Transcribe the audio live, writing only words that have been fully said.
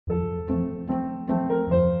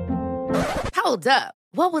Hold up.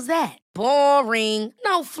 What was that? Boring.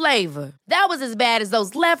 No flavor. That was as bad as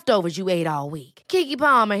those leftovers you ate all week. Keke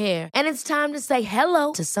Palmer here, and it's time to say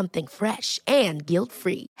hello to something fresh and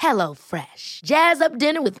guilt-free. Hello Fresh. Jazz up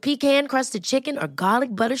dinner with pecan-crusted chicken or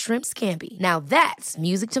garlic butter shrimp scampi. Now that's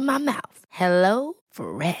music to my mouth. Hello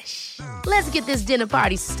Fresh. Let's get this dinner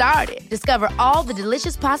party started. Discover all the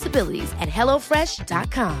delicious possibilities at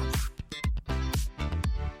hellofresh.com.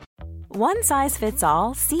 One size fits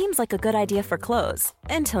all seems like a good idea for clothes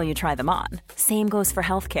until you try them on. Same goes for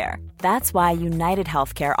healthcare. That's why United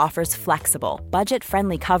Healthcare offers flexible,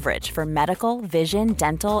 budget-friendly coverage for medical, vision,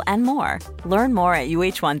 dental, and more. Learn more at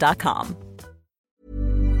uh1.com.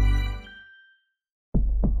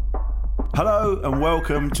 Hello and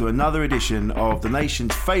welcome to another edition of the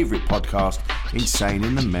nation's favourite podcast, Insane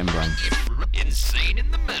in the Membrane. Insane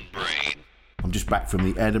in the Membrane. I'm just back from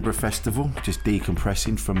the Edinburgh Festival, just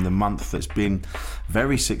decompressing from the month that's been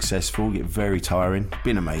very successful, yet very tiring.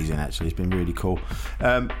 Been amazing, actually. It's been really cool.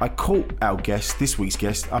 I caught our guest, this week's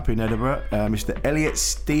guest, up in Edinburgh, Mr. Elliot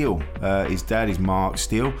Steele. His dad is Mark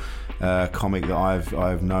Steele, comic that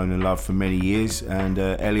I've known and loved for many years. And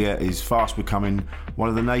Elliot is fast becoming one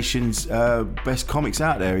of the nation's best comics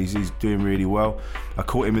out there. He's doing really well. I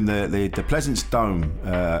caught him in the Pleasance Dome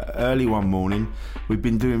early one morning. We've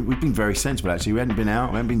been very sensible, actually. We hadn't been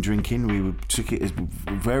out, we hadn't been drinking. Took it as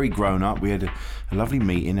very grown up. We had a lovely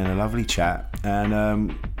meeting and a lovely chat. And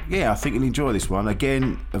I think you'll enjoy this one.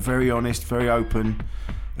 Again, a very honest, very open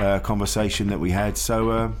conversation that we had.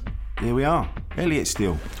 So here we are, Elliot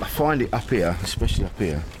Steele. I find it up here, especially up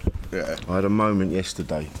here. Yeah. I had a moment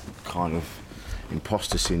yesterday, kind of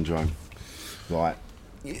imposter syndrome, like,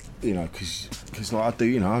 you know, because like I do,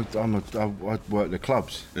 you know, I work the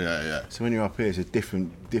clubs. Yeah. So when you're up here, it's a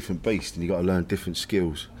different beast, and you got to learn different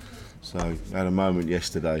skills. So I had a moment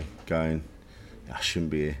yesterday, going, I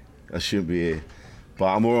shouldn't be here, but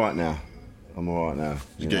I'm all right now.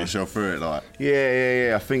 You get yourself through it, like.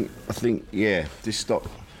 Yeah. I think,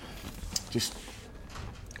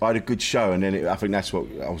 I had a good show, and then I think that's what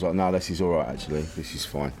I was like. No, this is all right. Actually, this is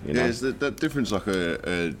fine. You know? Yeah, it's the difference like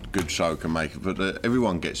a good show can make. But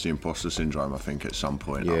everyone gets the imposter syndrome, I think, at some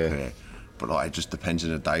point up here. But like, it just depends on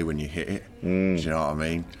the day when you hit it. Do you know what I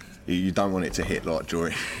mean? You don't want it to hit like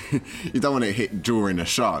during. You don't want it to hit during a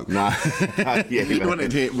show. No. You want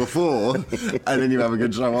it to hit before, and then you have a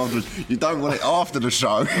good show afterwards. You don't want it after the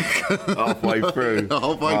show. Halfway through.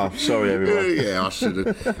 Sorry, everyone. Yeah,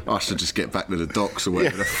 I should just get back to the docks or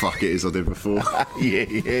whatever the fuck it is I did before. Yeah.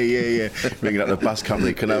 Ringing up the bus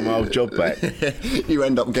company, can I have my old job back? You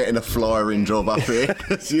end up getting a flyer-in job up here.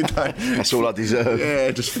 You know, that's all I deserve.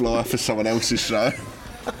 Yeah, just fly for someone else's show.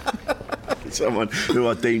 Someone who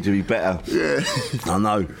I deem to be better. Yeah. I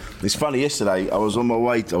know. It's funny, yesterday I was on my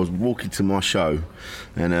way, I was walking to my show,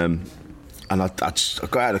 and I got out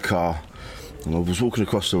of the car and I was walking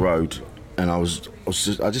across the road, and I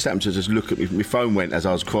just happened to just look at my phone went as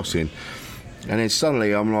I was crossing, and then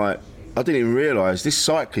suddenly I'm like, I didn't even realise, this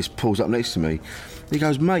cyclist pulls up next to me. He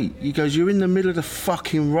goes, mate, you're in the middle of the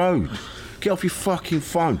fucking road. Get off your fucking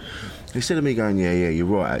phone. Instead of me going, yeah, you're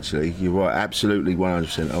right, actually. You're right, absolutely,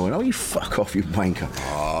 100%. I went, oh, you fuck off, you wanker.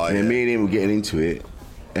 And then me and him were getting into it,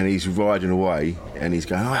 and he's riding away, and he's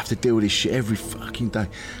going, I have to deal with this shit every fucking day.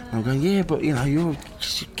 And I'm going, yeah, but, you know,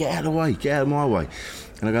 just get out of the way, get out of my way.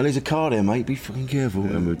 And I go, there's a car there, mate, be fucking careful.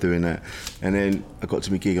 And we're doing that. And then I got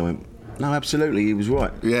to my gig, I went, no, absolutely, he was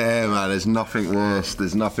right. Yeah, man, there's nothing worse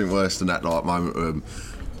than that like moment.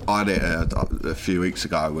 I did a few weeks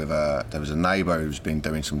ago with there was a neighbour who's been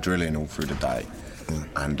doing some drilling all through the day,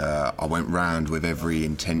 and I went round with every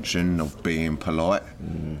intention of being polite.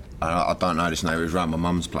 And I don't know this neighbour. It was around my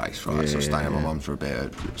mum's place, right? So I stay at my mum's for a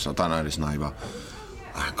bit, so I don't know this neighbour.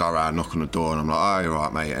 I go around, knock on the door, and I'm like, oh, you're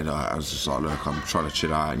right, mate. And I was just like, look, I'm trying to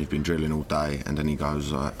chill out, and you've been drilling all day. And then he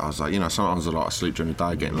goes, I was like, you know, sometimes I like to sleep during the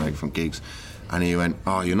day, getting late from gigs. And he went,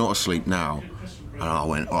 oh, you're not asleep now. And I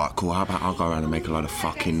went, all right, cool, how about I'll go around and make a load of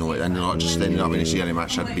fucking noise. And then I just ended up in this yelling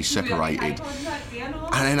match, had to be separated.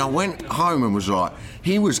 And then I went home and was like,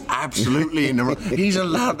 he was absolutely in the wrong. He's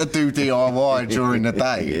allowed to do DIY during the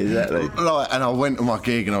day. Exactly. Like, and I went to my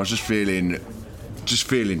gig and I was just feeling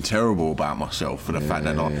terrible about myself for the fact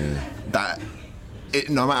that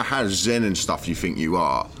no matter how zen and stuff you think you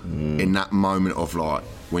are, in that moment of like,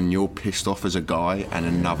 when you're pissed off as a guy and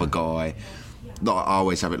another guy, like, I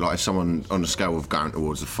always have it like, if someone, on a scale of going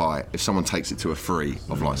towards a fight, if someone takes it to a 3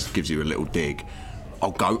 of like gives you a little dig,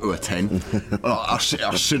 I'll go to a 10. I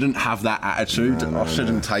shouldn't have that attitude. I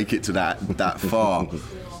shouldn't take it to that far.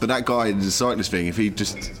 But that guy in the cyclist thing, if he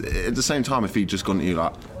just, at the same time, if he just gone to you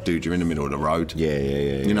like, dude, you're in the middle of the road. Yeah.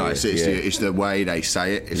 You know, it's the way they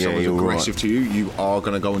say it. If someone's aggressive to you, you are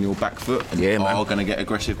going to go on your back foot and you are going to get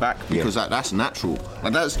aggressive back because that's natural.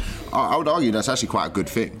 And I would argue that's actually quite a good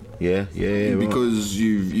thing. Yeah. Because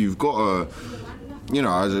you've got to, you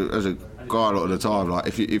know, as a guy a lot of the time, like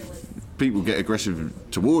if people get aggressive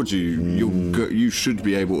towards you, you should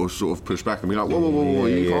be able to sort of push back and be like, whoa,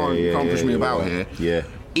 you can't push me about here. Yeah.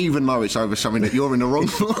 Even though it's over something that you're in the wrong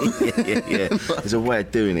for. yeah. There's a way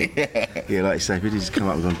of doing it. Yeah, like you say, if you just come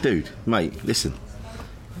up and go, dude, mate, listen,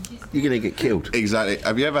 you're going to get killed. Exactly.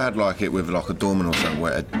 Have you ever had like it with like a doorman or something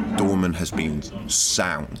where a doorman has been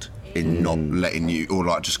sound in not letting you, or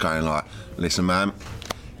like just going like, listen, man,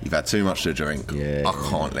 you've had too much to drink. I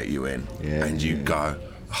can't let you in. And you go,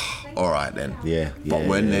 oh, all right then. But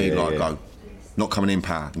when they go, not coming in,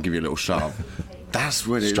 pal, and give you a little shove. That's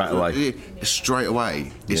when straight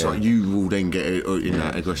away. It's like you will then get in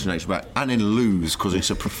that aggression nature back and then lose because it's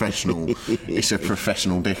a professional. It's a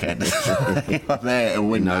professional dickhead. There to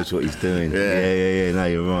win. He knows what he's doing. Yeah. No,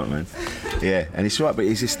 you're right, man. Yeah, and it's right, but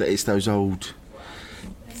it's just it's those old.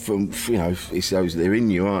 It's those, they're in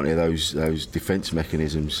you, aren't they? Those defence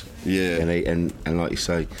mechanisms. Yeah. And like you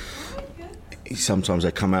say, sometimes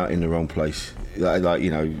they come out in the wrong place. Like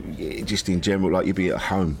you know, just in general, like you'd be at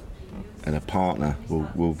home. And a partner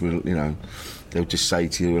will you know, they'll just say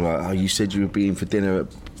to you like, oh, you said you would be in for dinner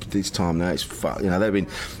at this time. Now it's you know,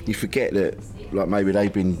 you forget that like maybe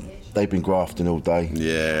they've been grafting all day.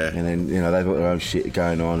 Yeah. And then you know they've got their own shit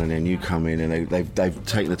going on, and then you come in and they've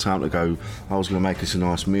taken the time to go, I was going to make us a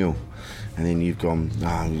nice meal, and then you've gone,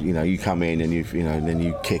 you know, you come in and and then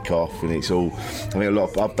you kick off, and it's all. I mean,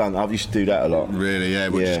 I've used to do that a lot. Really, yeah.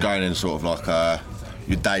 We're just going in sort of like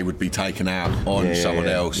your day would be taken out on someone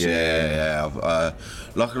else. Yeah.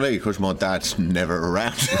 Luckily, because my dad's never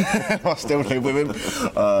around, I still live with him.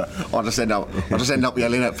 I just end up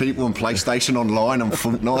yelling at people on PlayStation Online on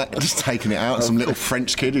Fortnite, just taking it out on some little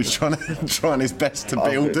French kid who's trying his best to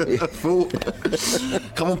build a fort.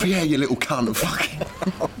 Come on, Pierre, you little cunt!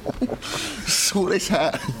 Fucking sort this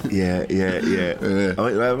out. Yeah.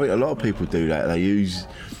 I mean, a lot of people do that. They use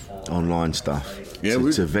online stuff.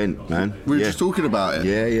 To vent, man. We were just talking about it.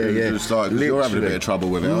 Yeah. Just like, you're having a bit of trouble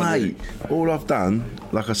with it, mate. All I've done,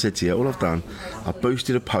 like I said to you, I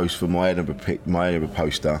boosted a post for my Edinburgh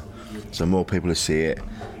poster, so more people will see it.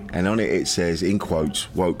 And on it says, in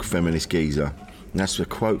quotes, woke feminist geezer. And that's a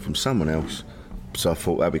quote from someone else. So I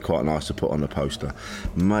thought that'd be quite nice to put on the poster.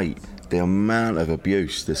 Mate, the amount of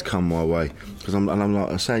abuse that's come my way. Because I'm like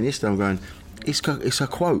I was saying yesterday, I'm going, it's a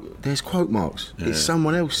quote. There's quote marks. Yeah. It's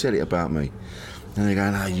someone else said it about me. And they're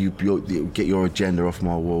going, you get your agenda off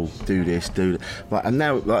my wall. Do this, do that. Like, and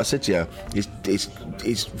now, like I said to you,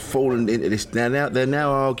 it's fallen into this. Now they're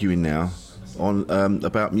now arguing on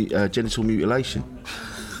about genital mutilation.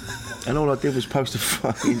 And all I did was post a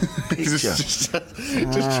fucking picture.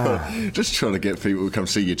 just trying to get people to come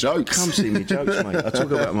see your jokes. Come see me jokes, mate. I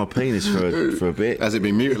talk about my penis for a bit. Has it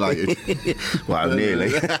been mutilated? Well,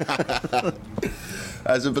 nearly.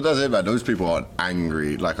 But that's it, man. Those people aren't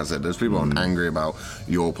angry. Like I said, those people aren't angry about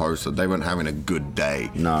your poster. They weren't having a good day.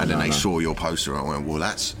 They saw your poster and went, well,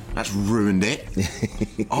 that's ruined it.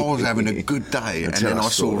 I was having a good day. And then I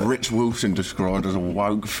saw Rich Wilson described as a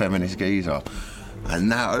woke feminist geezer. And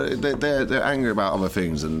now they're angry about other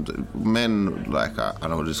things. And men, like, I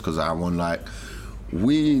know just because I'm one, like,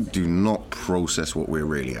 we do not process what we're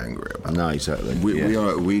really angry about. No, exactly.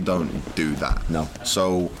 We don't do that. No.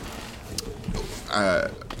 So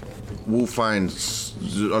we'll find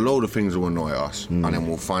a load of things that will annoy us, and then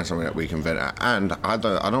we'll find something that we can vent at. And I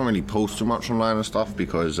don't really post too much online and stuff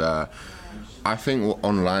because I think what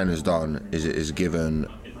online has done is it has given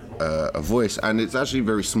a voice, and it's actually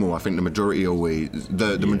very small. I think the majority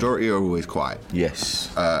are always quiet.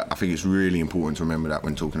 Yes. I think it's really important to remember that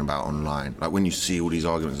when talking about online. Like when you see all these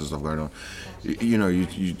arguments and stuff going on, you know,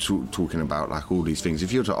 you talking about like all these things.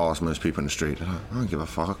 If you were to ask most people in the street, they're like, I don't give a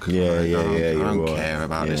fuck. I don't care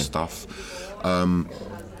about this stuff.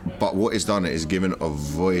 But what it's done is given a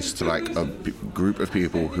voice to like a group of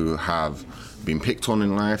people who have been picked on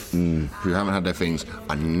in life, who haven't had their things,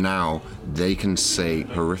 and now they can say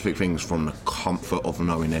horrific things from the comfort of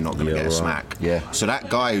knowing they're not going to get a smack. Yeah. So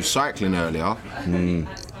that guy who's cycling earlier,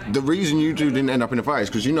 the reason you two didn't end up in a fight is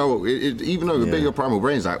because, you know, even though the bigger primal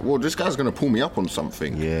brain's like, well, this guy's going to pull me up on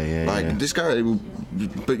something. This guy,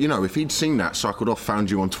 but, you know, if he'd seen that, cycled off, found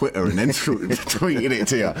you on Twitter and then tweeted it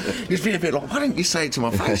to you, he'd be a bit like, why didn't you say it to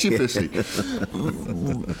my face, you pussy?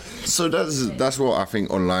 So that's what I think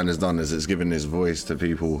online has done, is it's given this voice to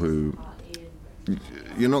people who...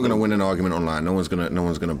 You're not going to win an argument online. No one's going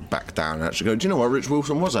to back down and actually go, do you know what, Rich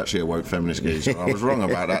Wilson was actually a woke feminist geezer. I was wrong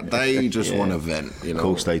about that. They just want to vent, you know. Of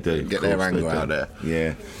course they do. Get their anger out there.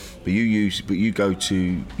 Yeah. But you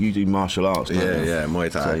do martial arts, don't you? Yeah,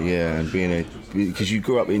 Muay Thai. So, yeah, and because you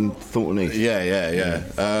grew up in Thornton Heath. Yeah.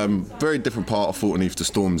 Very different part of Thornton Heath to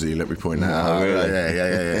Stormzy, let me point that out. Really?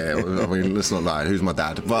 Yeah. I mean, let's not lie. Who's my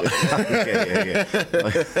dad? But yeah.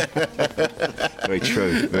 Very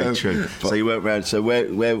true. So you went round. So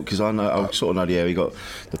where? Because I sort of know the area. You got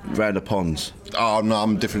round the ponds. Oh no,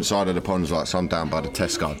 I'm different side of the ponds. Like, so I'm down by the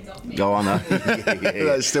Tesco. Oh, I know.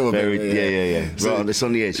 That's still a bit. Yeah. Right, it's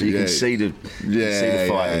on the edge, so you can see the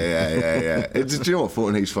fight. Yeah. Do you know what,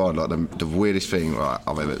 Thornton Heath's fine? Like the weirdest thing, like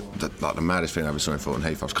the maddest thing I ever saw in Thornton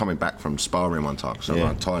Heath. I was coming back from sparring one time, so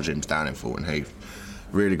my Thai gym's down in Thornton Heath.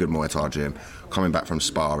 Really good Muay Thai gym. Coming back from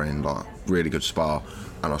sparring, like really good spar,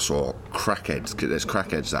 and I saw crackheads. There's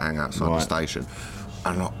crackheads that hang outside the station,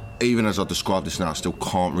 and like, even as I describe this now, I still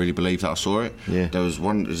can't really believe that I saw it. Yeah. There was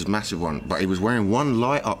a massive one, but he was wearing one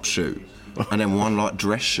light up shoe and then one light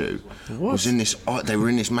dress shoe. What? They were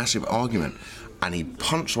in this massive argument, and he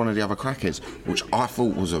punched one of the other crackheads, which I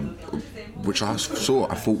thought was a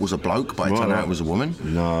bloke, but it turned out it was a woman.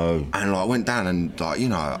 No. And like, I went down and, like, you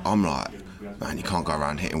know, I'm like, man, you can't go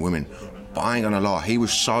around hitting women. But I ain't gonna lie, he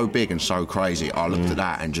was so big and so crazy, I looked at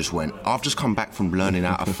that and just went, I've just come back from learning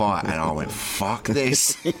how to fight, and I went, fuck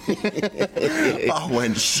this. I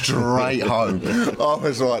went straight home. I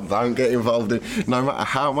was like, don't get involved in, no matter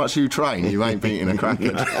how much you train, you ain't beating a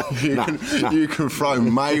crackhead. You can throw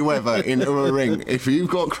Mayweather into a ring. If you've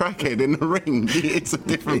got crackhead in the ring, it's a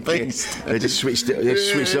different beast. They just switched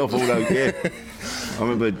off all over, I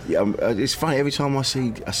remember, it's funny, every time I see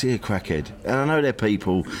a crackhead, and I know they're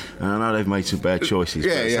people, and I know they've made some bad choices.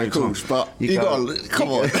 Yeah, of course, but you gotta, come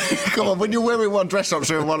on, when you're wearing one dress-up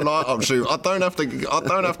shoe and one light-up shoe, I don't have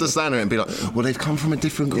to stand there and be like, well, they've come from a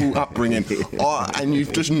different upbringing, and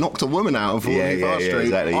you've just knocked a woman out of 45th Street.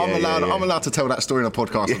 Exactly, I'm allowed to tell that story in a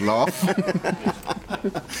podcast and laugh.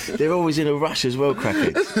 They're always in a rush as well,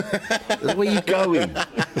 crackheads. Where are you going?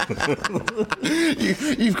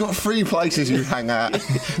 You've got 3 places you hang out.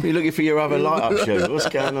 You're looking for your other light-up show. What's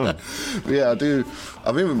going on? Yeah, I do.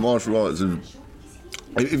 I've been with martial arts, and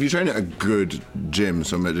if you train at a good gym,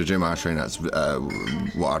 so at the gym I train at,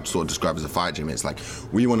 what I'd sort of describe as a fight gym, it's like,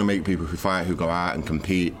 we want to make people who fight, who go out and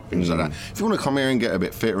compete, things like that. If you want to come here and get a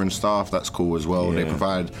bit fitter and stuff, that's cool as well. They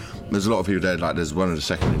provide, there's a lot of people there, like there's one of the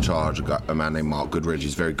second in charge, a man named Mark Goodridge.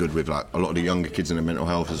 He's very good with like a lot of the younger kids in the mental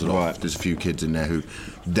health. There's a few kids in there who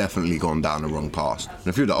definitely gone down the wrong path, and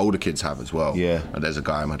a few of the older kids have as well. And there's a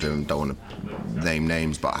guy in my gym, don't want to name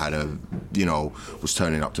names, but was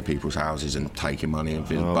turning up to people's houses and taking money and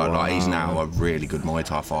things, he's now a really good Muay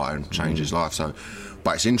Thai fighter and changed his life. So,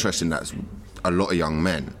 but it's interesting that a lot of young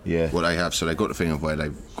men, what they have, so they've got the thing of where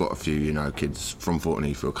they've got a few, kids from Thornton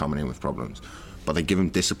Heath who are coming in with problems, but they give them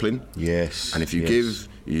discipline. And if you give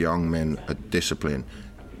young men a discipline,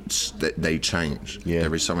 they change.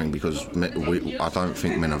 There is something, because I don't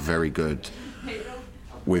think men are very good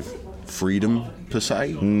with freedom per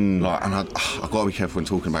se, and I've got to be careful when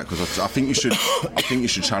talking about it, because I think you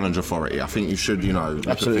should challenge authority. I think you should, look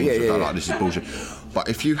at things like this is bullshit. But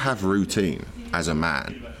if you have routine as a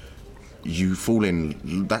man, you fall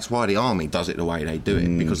in. That's why the army does it the way they do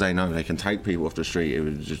it, because they know they can take people off the street who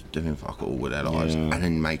are just doing fuck all with their lives, and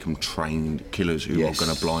then make them trained killers who are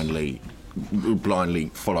going to blindly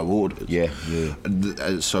follow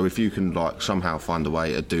orders. So if you can somehow find a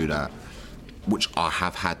way to do that, which I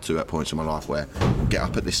have had to at points in my life, where get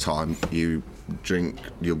up at this time, you drink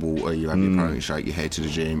your water, you have your protein shake, you head to the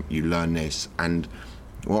gym, you learn this. And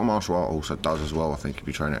what martial art also does as well, I think, if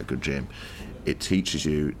you train at a good gym, it teaches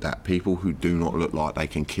you that people who do not look like they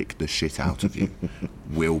can kick the shit out of you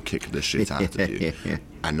will kick the shit out of you.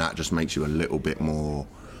 And that just makes you a little bit more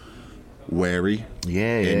wary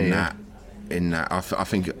in that. I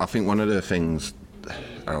think one of the things,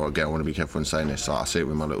 again, I want to be careful in saying this, I see it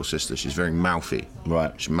with my little sister, she's very mouthy.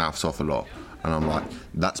 She mouths off a lot. And I'm like,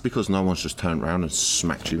 that's because no one's just turned around and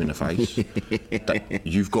smacked you in the face. That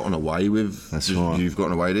you've gotten away with. That's right. You've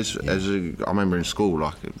gotten away with this. I remember in school,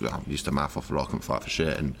 I used to mouth off a lot, I couldn't fight for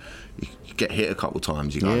shit, and you get hit a couple of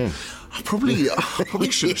times, you go, I probably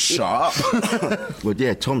should have shut up. Well,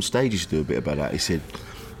 Tom Stage used to do a bit about that. He said,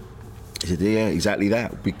 Yeah, exactly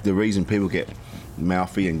that. The reason people get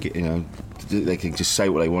mouthy and get, they can just say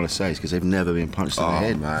what they want to say is because they've never been punched in the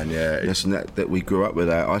head. Man, yeah. That we grew up with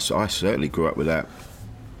that. I certainly grew up with that.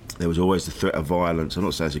 There was always the threat of violence. I'm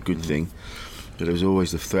not saying it's a good thing, but there was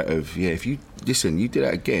always the threat of, if you listen, you do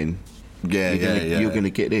that again, you're going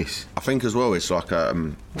to get this. I think as well, it's like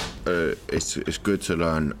it's good to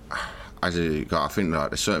learn. I think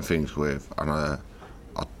like there's certain things with, and I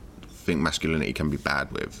think masculinity can be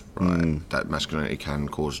bad with, right? That masculinity can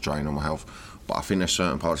cause strain on my health. But I think there's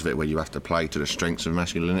certain parts of it where you have to play to the strengths of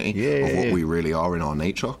masculinity, of what we really are in our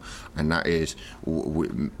nature, and that is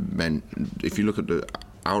men. If you look at the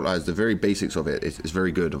outliers, the very basics of it, it's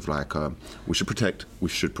very good. Of like, we should protect, we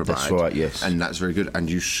should provide. That's right, yes. And that's very good. And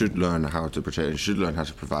you should learn how to protect, and you should learn how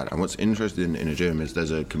to provide. And what's interesting in a gym is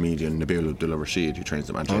there's a comedian, Nabil Abdullah-Rashid, who trains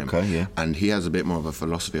at my gym. Okay, yeah. And he has a bit more of a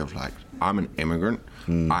philosophy of like, I'm an immigrant.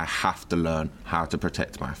 I have to learn how to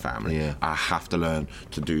protect my family. Yeah. I have to learn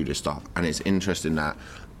to do this stuff. And it's interesting that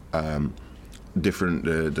different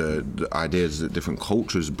the ideas that different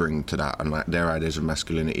cultures bring to that, and like their ideas of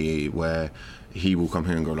masculinity, where he will come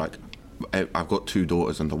here and go like, I've got 2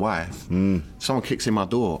 daughters and a wife. Someone kicks in my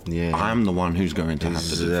door. I'm the one who's going to have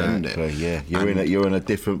to defend it. Yeah, you're in a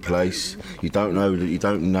different place. You don't know.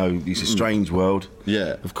 It's a strange world.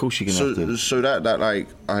 Yeah, of course you're gonna have to. So that like,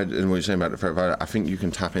 and what you're saying about the threat of violence, I think you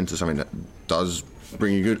can tap into something that does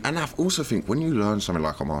bring you good. And I also think when you learn something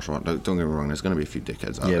like a martial art, don't get me wrong, there's going to be a few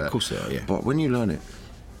dickheads out there. Yeah, of course there are. Yeah, but when you learn it,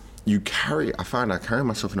 I find I carry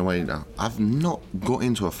myself in a way now. I've not got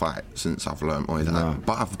into a fight since I've learned Muay Thai,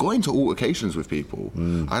 but I've got into altercations with people.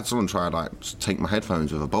 I had someone try to take my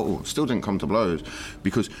headphones with a bottle, still didn't come to blows,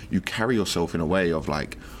 because you carry yourself in a way of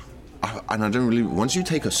like, and I don't really, once you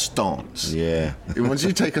take a stance, a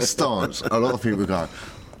lot of people go,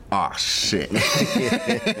 ah, shit.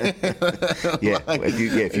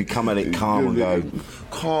 If you come at it calm and go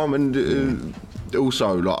calm and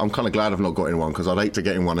also, like, I'm kind of glad I've not got in one, because I'd hate to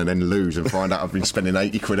get in one and then lose and find out I've been spending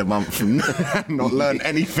 80 quid a month and not learn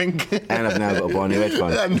anything. And I've now got to buy new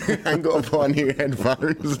headphones. and got to buy new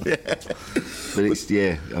headphones. But it's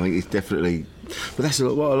I mean, it's definitely. But that's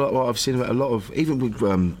what I've seen about a lot of, even with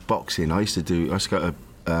boxing. I used to go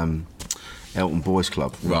to Elton Boys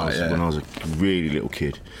Club when I was a really little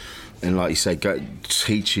kid, and like you say,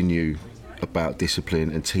 teaching you about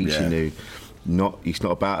discipline and teaching you it's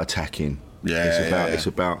not about attacking. It's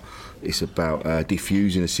about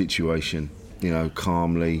diffusing a situation,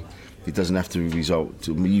 calmly. It doesn't have to result.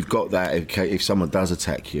 You've got that if someone does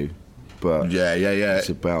attack you, but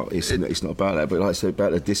it's not about that. But like I said,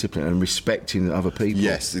 about the discipline and respecting other people.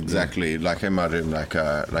 Yes, exactly. Like imagine, like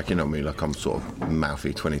me, like I'm sort of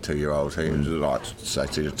mouthy 22-year-old who like say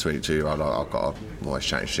to the 22-year-old, I've got a voice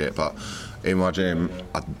chatting shit, but in my gym,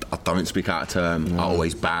 I don't speak out of turn. I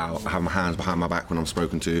always bow. I have my hands behind my back when I'm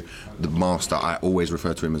spoken to. The master, I always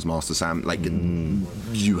refer to him as Master Sam. Like,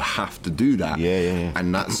 you have to do that. Yeah.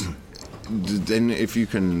 And that's then if you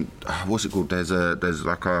can. What's it called? There's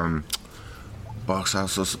like Boss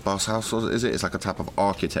house, is it? It's like a type of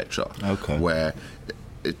architecture. Okay. Where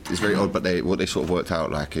it's very odd, but what they sort of worked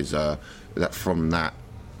out like is that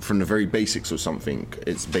from the very basics of something,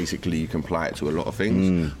 it's basically you can apply it to a lot of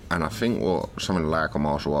things. And I think what something like a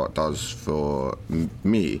martial art does for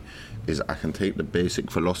me is I can take the basic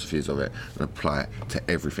philosophies of it and apply it to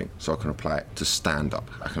everything. So I can apply it to stand-up,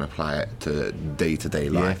 I can apply it to day-to-day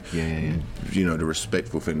life. Yeah. The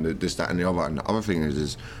respectful thing, this, that and the other. And the other thing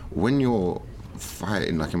is when you're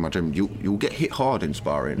fighting, like in my gym, you'll get hit hard in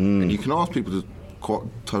sparring, and you can ask people to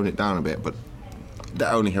tone it down a bit, but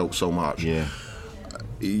that only helps so much.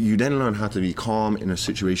 You then learn how to be calm in a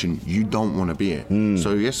situation you don't want to be in.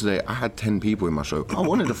 So yesterday I had 10 people in my show. I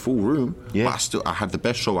wanted a full room, but I had the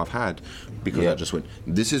best show I've had, because I just went,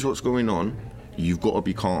 this is what's going on, you've got to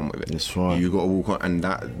be calm with it. That's right. You've got to walk on, and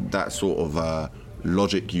that sort of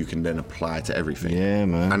logic you can then apply to everything. Yeah,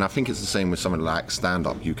 man. And I think it's the same with something like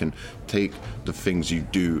stand-up. You can take the things you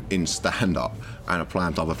do in stand-up and apply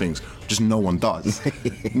them to other things. Just no one does.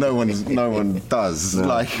 no one does. No.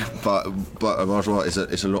 Like, but a martial art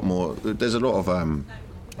it's a lot more. There's a lot of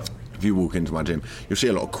if you walk into my gym, you'll see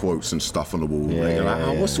a lot of quotes and stuff on the wall. Yeah, you're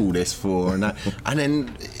like, what's all this for? And that, and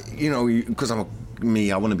then because I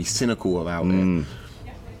want to be cynical about it.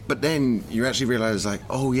 But then you actually realise, like,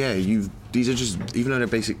 oh yeah, these are just, even though they're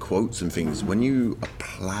basic quotes and things, when you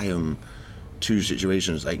apply them two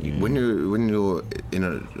situations. Like when you're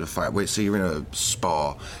in a fight, say you're in a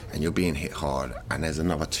spar and you're being hit hard, and there's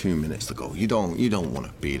another 2 minutes to go. You don't want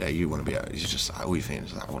to be there. You want to be out. It's just like, all you think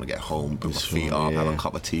is like, I want to get home, put my feet up, have a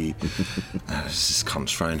cup of tea. It's just comes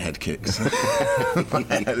throwing head kicks. This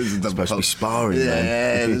is supposed to be sparring, man.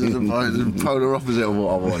 Yeah, this is the polar opposite of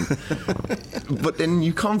what I want. But then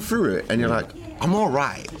you come through it and you're like, I'm all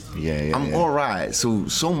right. I'm all right.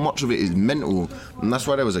 So much of it is mental, and that's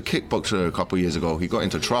why there was a kickboxer a couple of years ago. He got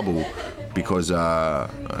into trouble because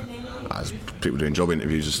as people doing job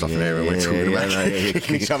interviews and stuff in there, and we're talking about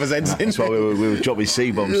each other's heads. That's why we were dropping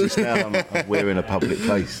C-bombs just now. We're in a public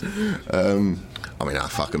place. I mean,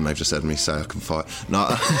 fucking they've just said to me, say I can fight. No,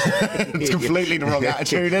 it's completely the wrong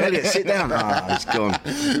attitude, isn't Elliot, sit down. It's gone.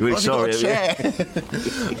 Really sorry.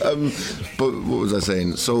 But what was I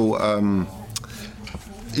saying? So,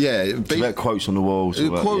 it's about quotes on the wall.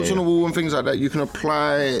 Quotes on the wall and things like that. You can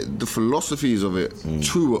apply the philosophies of it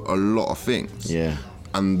to a lot of things. Yeah.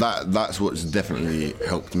 And that's what's definitely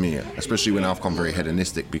helped me, especially when I've come very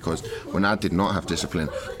hedonistic, because when I did not have discipline,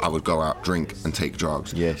 I would go out, drink and take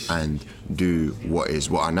drugs and do what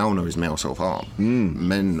I now know is male self-harm.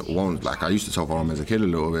 Men won't, like I used to self-harm as a kid a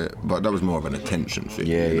little bit, but that was more of an attention thing,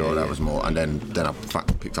 that was more, and then I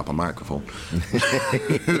picked up a microphone.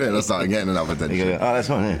 Then I started getting enough attention. Oh, that's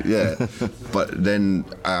fine, yeah. But then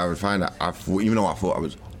I would find that, even though I thought I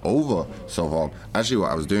was over self-harm, actually what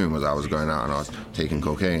I was doing was I was going out and I was taking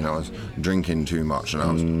cocaine, I was drinking too much, and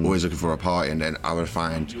I was always looking for a party, and then I would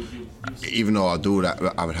find, even though I do that,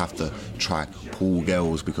 I would have to try pull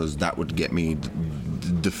girls because that would get me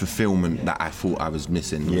the fulfillment that I thought I was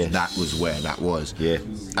missing. That was where that was.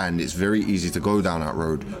 And it's very easy to go down that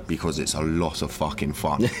road because it's a lot of fucking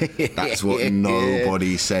fun. That's what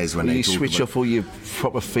nobody says when they talk switch about off all your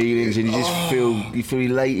proper feelings and you just feel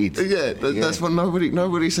elated. That's what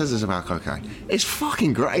nobody says is about cocaine. It's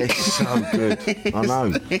fucking great. It's so good. I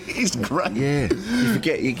know. It's great. Yeah. You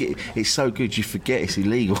forget it's so good you forget it's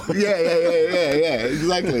illegal. Yeah,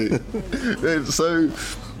 exactly.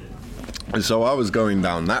 So I was going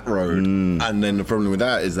down that road, and then the problem with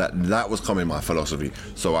that is that was coming my philosophy.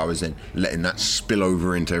 So I was then letting that spill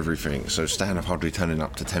over into everything. So stand-up hardly turning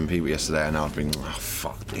up to 10 people yesterday, and I was being, oh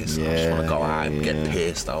fuck this, I just want to go out and get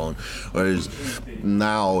pissed on. Whereas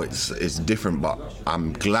now it's different, but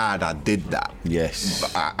I'm glad I did that. Yes.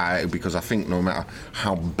 Because I think no matter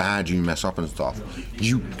how bad you mess up and stuff,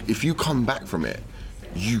 if you come back from it,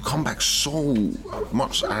 you come back so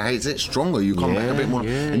much, stronger. You come back a bit more,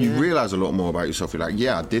 and you realise a lot more about yourself. You're like,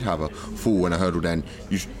 I did have a fall and a hurdle then.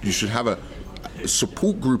 You should have a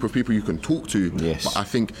support group of people you can talk to. Yes. But I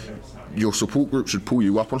think your support group should pull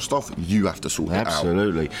you up on stuff. You have to sort it out.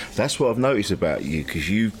 Absolutely. That's what I've noticed about you,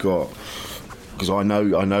 because I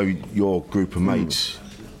know your group of mates,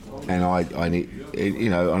 and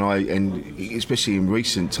and especially in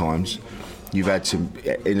recent times, you've had some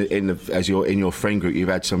in your friend group. You've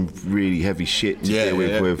had some really heavy shit to deal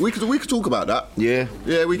with. We could talk about that. Yeah,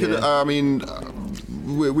 we could. I mean,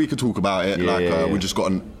 we could talk about it. We just got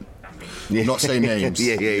to not say names.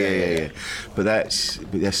 Yeah. But that's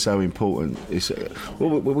so important.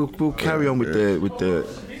 We'll carry on with the.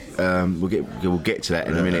 We'll get to that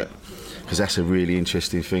in a minute, because that's a really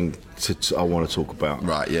interesting thing I want to talk about.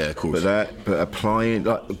 Right, yeah, of course. But applying,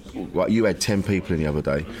 like you had 10 people in the other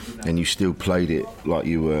day, and you still played it like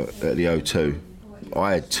you were at the O2.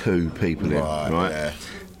 I had 2 people in, right? Yeah.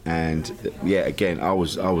 And again, I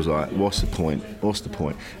was like, what's the point?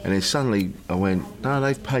 And then suddenly I went, no,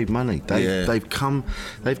 they've paid money. They've come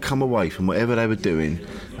away from whatever they were doing,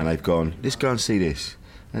 and they've gone, let's go and see this.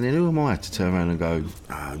 And then who am I to turn around and go,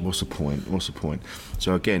 what's the point?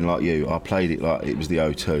 So again, like you, I played it like it was the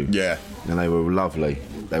O2. Yeah. And they were lovely.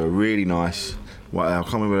 They were really nice. Well, I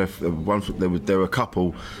can't remember, there were a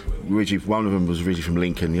couple. One of them was originally from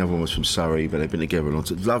Lincoln, the other one was from Surrey, but they've been together a long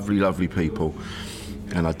time. Lovely people.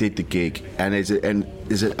 And I did the gig, and I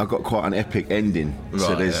got quite an epic ending. Right,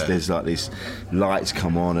 so there's like these lights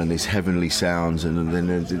come on and these heavenly sounds, and then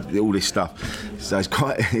there's all this stuff. So it's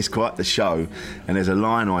quite the show. And there's a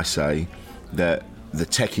line I say that the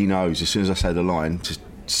techie knows as soon as I say the line to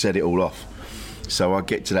set it all off. So I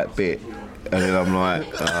get to that bit, and then I'm like,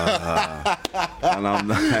 and I'm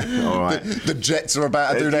like, all right. The jets are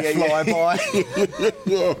about to do their flyby.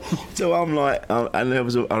 Yeah. So I'm like, and I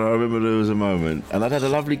remember there was a moment, and I'd had a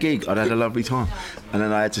lovely gig, I'd had a lovely time, and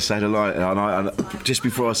then I had to say the line, and just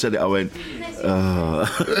before I said it, I went, and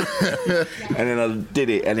then I did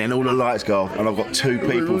it, and then all the lights go off, and I've got 2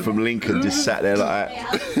 people from Lincoln just sat there like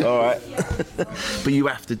that. All right. But you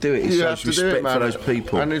have to do it. It's such respect for those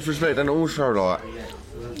people. And it's respect, and also like,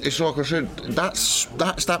 it's like I said, that's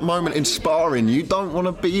that moment in sparring. You don't want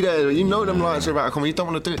to be there. You know them lights are about to come. You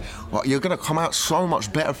don't want to do it. Like, you're going to come out so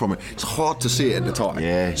much better from it. It's hard to see it at the time.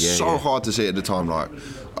 Hard to see it at the time. Like,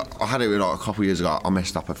 I had it like a couple of years ago. I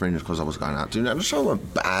messed up a fringe because I was going out doing that. The show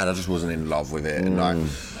went bad. I just wasn't in love with it. And like,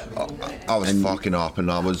 I was fucking up,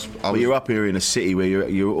 and I was. Well, you're up here in a city where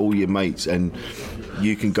you're all your mates, and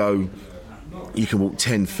you can walk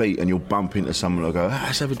 10 feet and you'll bump into someone and go,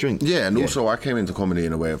 let's have a drink. Yeah, and also I came into comedy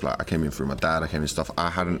in a way of like, I came in through my dad, I came in stuff I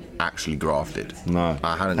hadn't actually grafted. No.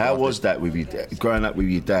 I hadn't. How was that with you, growing up with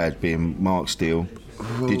your dad being Mark Steele?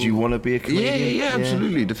 Did you want to be a comedian? Yeah,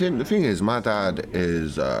 absolutely. The thing is, my dad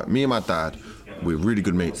is, me and my dad, we're really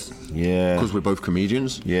good mates. Yeah. Because we're both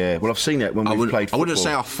comedians. Yeah. Well, I've seen that when we played football. I wouldn't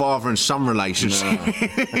say our father and son relationship.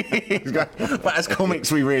 No. But as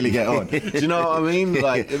comics, we really get on. Do you know what I mean?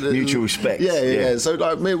 Like mutual respect. Yeah. So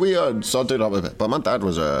like so I do that with it. But my dad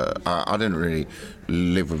was I didn't really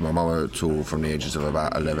live with my mum at all from the ages of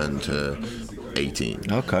about 11 to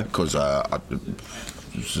 18. Okay. Because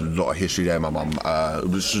there's a lot of history there. My mum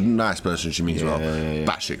was a nice person. She means well.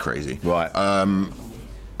 Batshit crazy. Right.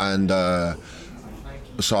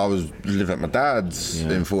 So I was living at my dad's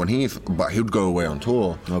in Thornton Heath, but he'd go away on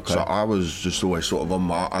tour. Okay. So I was just always sort of on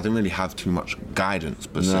my... I didn't really have too much guidance,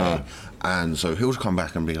 per se. And so he would come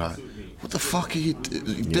back and be like, what the fuck are you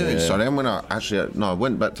doing? So then when I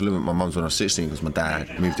went back to live with my mum's when I was 16 because my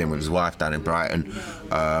dad moved in with his wife down in Brighton.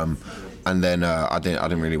 And then I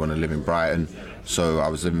didn't really want to live in Brighton. So I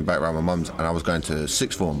was living back around my mum's and I was going to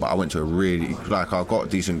sixth form, but I went to I got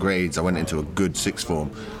decent grades. I went into a good sixth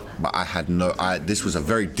form. But this was a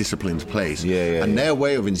very disciplined place. And their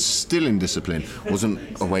way of instilling discipline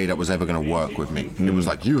wasn't a way that was ever going to work with me. It was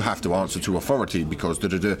like, you have to answer to authority because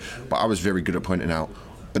da-da-da. But I was very good at pointing out,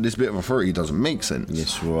 but this bit of authority doesn't make sense.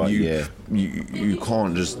 Yes, right, You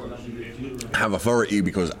can't just have authority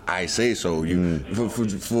because I say so.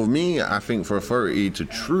 For me, I think for authority to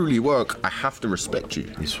truly work, I have to respect you.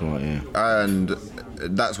 That's right, yeah. And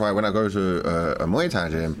that's why when I go to a Muay Thai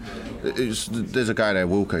gym, there's a guy there,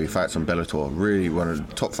 Wilco, he fights on Bellator, really one of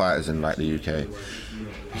the top fighters in like the UK.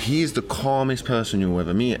 He's the calmest person you'll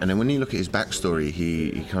ever meet, and then when you look at his backstory,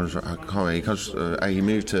 he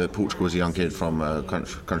moved to Portugal as a young kid from a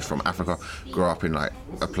country from Africa, grew up in like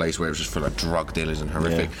a place where it was just full of drug dealers and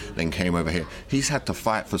horrific, then came over here. He's had to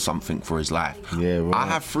fight for something for his life. Yeah, right. I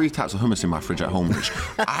have 3 types of hummus in my fridge at home, which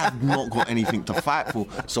I have not got anything to fight for,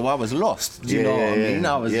 so I was lost. Do you know what I mean?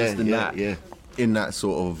 I was just in that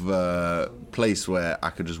sort of place where I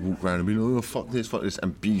could just walk around and be like, oh, fuck this,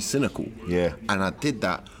 and be cynical. Yeah. And I did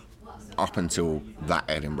that up until that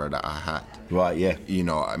Edinburgh that I had. Right, yeah. You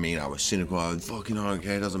know what I mean? I was cynical. I was fucking, I don't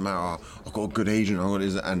care, it doesn't matter. I've got a good agent,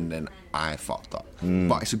 and then I fucked up.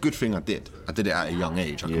 But it's a good thing I did. I did it at a young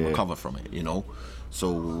age. I can recover from it, you know?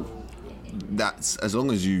 So that's, as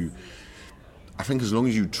long as you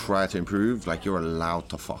try to improve, like, you're allowed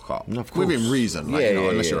to fuck up. Of course. Within reason, like,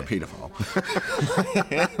 unless you're a paedophile.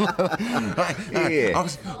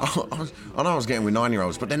 I was getting with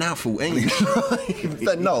 9-year-olds, but they're now 14.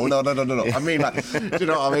 No. I mean, like, do you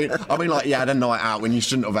know what I mean? I mean, like, you had a night out when you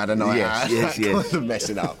shouldn't have had a night out. Yes. Kind of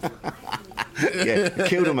messing up.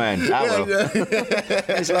 Killed a man.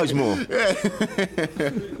 There's loads more.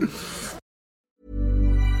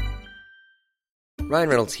 Ryan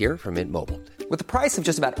Reynolds here from Mint Mobile. With the price of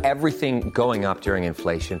just about everything going up during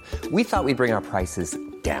inflation, we thought we'd bring our prices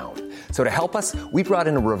down. So to help us, we brought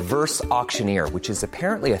in a reverse auctioneer, which is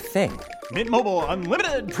apparently a thing. Mint Mobile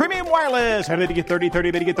Unlimited Premium Wireless. How to get 30,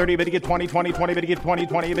 30, bit to get 30, bit to get 20, 20, 20, bit to get 20,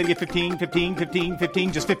 20, bit to get 15, 15, 15,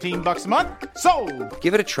 15, just $15 a month? Sold!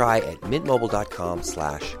 Give it a try at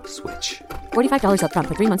mintmobile.com/switch. $45 up front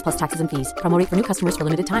for 3 months plus taxes and fees. Promo rate for new customers for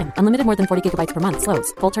limited time. Unlimited more than 40 gigabytes per month.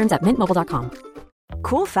 Slows full terms at mintmobile.com.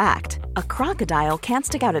 Cool fact, a crocodile can't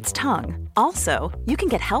stick out its tongue. Also, you can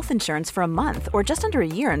get health insurance for a month or just under a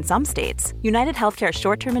year in some states. United Healthcare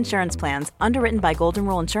short-term insurance plans, underwritten by Golden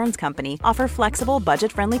Rule Insurance Company, offer flexible,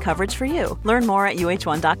 budget-friendly coverage for you. Learn more at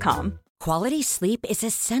uh1.com. Quality sleep is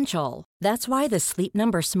essential. That's why the Sleep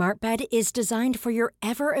Number Smart Bed is designed for your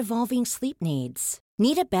ever-evolving sleep needs.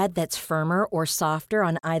 Need a bed that's firmer or softer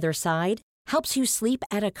on either side? Helps you sleep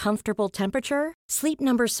at a comfortable temperature? Sleep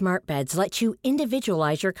Number Smart Beds let you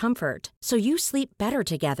individualize your comfort, so you sleep better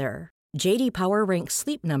together. J.D. Power ranks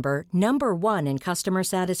Sleep Number number 1 in customer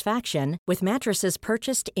satisfaction with mattresses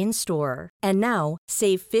purchased in-store. And now,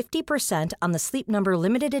 save 50% on the Sleep Number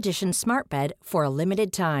Limited Edition Smart Bed for a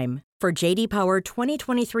limited time. For J.D. Power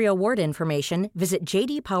 2023 award information, visit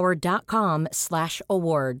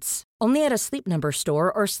jdpower.com/awards. Only at a Sleep Number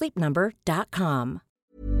store or sleepnumber.com.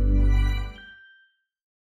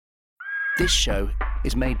 This show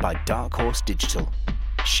is made by Dark Horse Digital.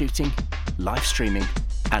 Shooting, live streaming,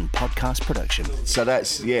 and podcast production. So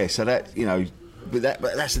that's but that's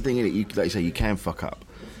the thing, isn't it? You, like you say, you can fuck up,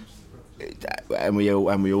 and we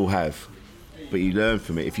all have, but you learn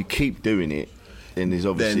from it. If you keep doing it, then there's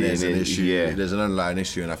obviously an issue. Yeah, there's an underlying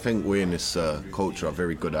issue, and I think we in this culture are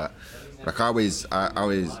very good at. Like I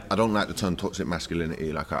don't like the term toxic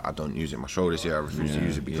masculinity. Like I don't use it in my show this year. I refuse to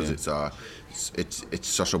use it because it's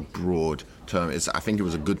such a broad term. I think it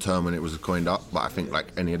was a good term when it was coined up, but I think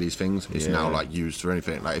like any of these things, it's now like used for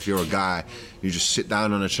anything. Like if you're a guy, you just sit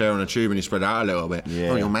down on a chair on a tube and you spread out a little bit. Yeah.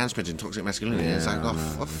 Oh, you're manspreading toxic masculinity. Yeah. It's like,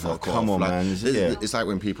 fuck off. Come on, like, man. It's like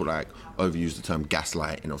when people like overuse the term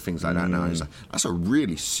gaslighting or things like that now. It's like, that's a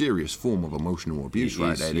really serious form of emotional abuse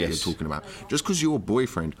there that you're talking about. Just because your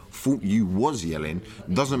boyfriend thought you was yelling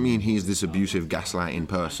doesn't mean he's this abusive gaslighting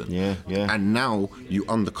person. Yeah. And now you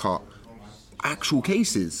undercut actual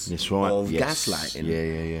cases of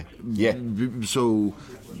gaslighting. Yeah. So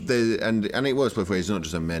and it works both ways. It's not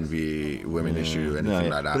just a men v women issue or anything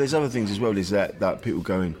like that. But there's other things as well. There's that people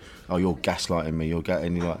going, "Oh, you're gaslighting me." You're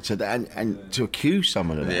like so that, and to accuse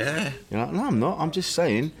someone of that. Yeah. You're like, no, I'm not. I'm just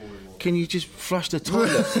saying. Can you just flush the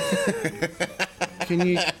toilet? Can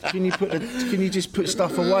you just put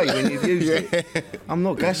stuff away when you've used it? I'm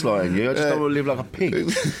not gaslighting you. I just don't want to live like a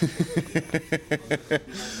pig.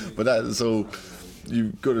 But so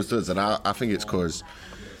you've got to start, and I think it's because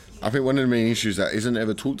I think one of the main issues that isn't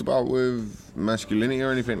ever talked about with masculinity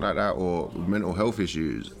or anything like that, or mental health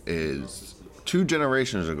issues, is 2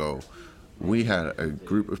 generations ago. We had a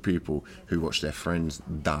group of people who watched their friends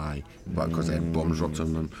die because they had bombs dropped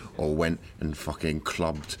on them, or went and fucking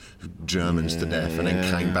clubbed Germans to death, and then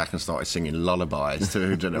came back and started singing lullabies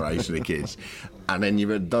to a generation of kids. And then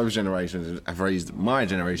those generations have raised my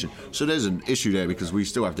generation. So there's an issue there because we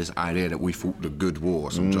still have this idea that we fought the good war,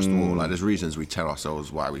 some just war. Like there's reasons we tell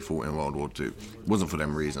ourselves why we fought in World War II. It wasn't for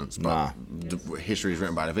them reasons, but history is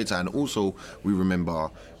written by the victor. And also we remember,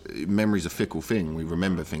 memory's a fickle thing. We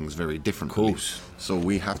remember things very differently. Of course. So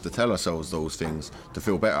we have to tell ourselves those things to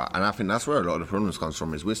feel better. And I think that's where a lot of the problems comes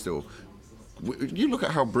from, is we're still... You look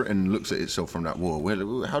at how Britain looks at itself from that war.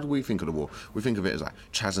 How do we think of the war? We think of it as like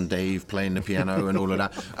Chaz and Dave playing the piano and all of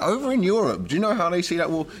that. Over in Europe, do you know how they see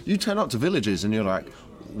that war? You turn up to villages and you're like,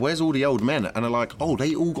 where's all the old men? And they're like, oh,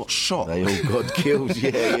 they all got shot. They all got killed,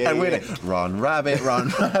 And we're like, run, rabbit.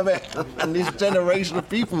 And this generation of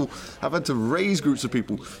people have had to raise groups of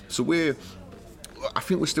people. So I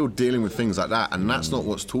think we're still dealing with things like that, and that's not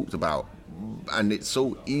what's talked about. And it's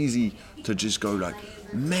so easy to just go like,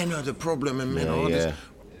 men are the problem and men are this.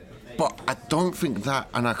 But I don't think that,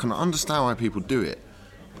 and I can understand why people do it,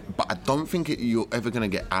 but I don't think you're ever going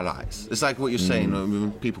to get allies. It's like what you're saying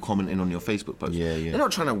when people commenting on your Facebook post. They're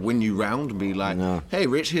not trying to win you round and be like, hey,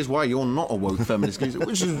 Rich, here's why you're not a woke feminist.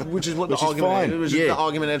 which is what the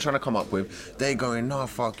argument they're trying to come up with. They're going, no,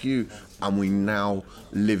 fuck you. And we now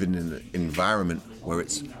live in an environment where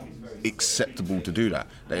it's acceptable to do that,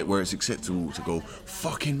 where it's acceptable to go,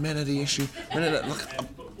 fucking men are the issue.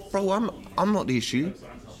 Bro, I'm not the issue.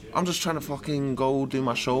 I'm just trying to fucking go do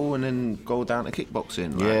my show and then go down to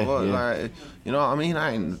kickboxing. Like, you know what I mean?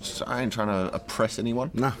 I ain't trying to oppress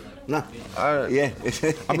anyone. No. I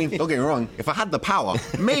mean, don't get me wrong. If I had the power,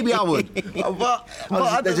 maybe I would. But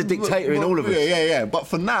there's a dictator in all of us. Yeah. But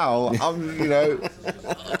for now, I'm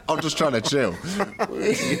just trying to chill.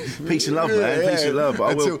 Peace and love, man. Peace and love.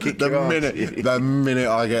 But I will kick your ass. The minute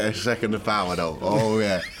I get a second of power, though. Oh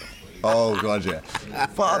yeah. Oh God, yeah.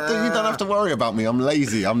 But you don't have to worry about me. I'm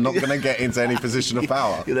lazy. I'm not going to get into any position of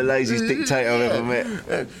power. You're the laziest dictator I've ever met.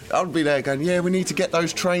 I'll be there going, yeah, we need to get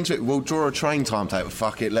those trains. We'll draw a train timetable.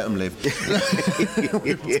 Fuck it, let them live.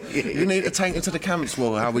 You need to take them to the camps.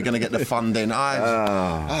 Well, how are we going to get the funding?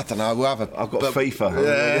 I don't know. We'll have I've got FIFA.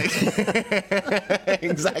 Yeah.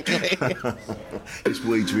 Exactly. This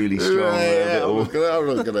weed's really strong. I'm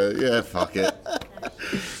not going to. Yeah, fuck it.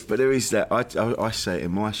 But there is that. I say it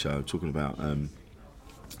in my show, talking about,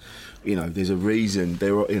 there's a reason.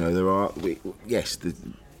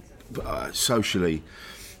 Socially,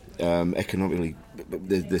 economically,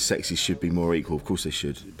 the sexes should be more equal. Of course they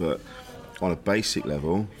should. But on a basic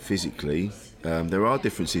level, physically, there are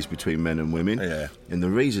differences between men and women. Yeah. And the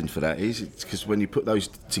reason for that is because when you put those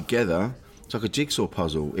together, it's like a jigsaw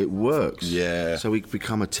puzzle. It works. Yeah. So we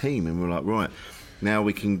become a team, and we're like, right. Now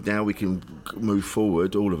we can move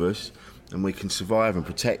forward, all of us, and we can survive and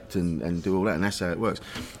protect and do all that, and that's how it works.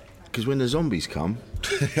 because when the zombies come,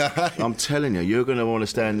 I'm telling you, you're going to want to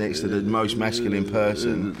stand next to the most masculine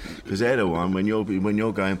person, because they're the one when you're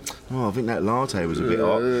going, oh, I think that latte was a bit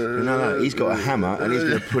hot. No, he's got a hammer and he's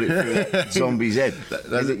going to put it through that zombie's head.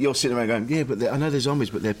 You're sitting around going, yeah, but I know they're zombies,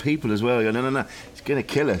 but they're people as well. No, it's going to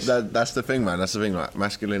kill us. That's the thing, man. That's the thing. Like,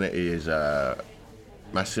 masculinity is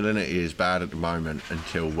bad at the moment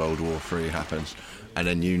until World War III happens. And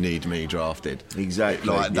then you need me drafted. Exactly.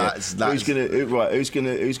 Like that's who's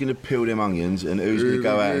gonna peel them onions and who's gonna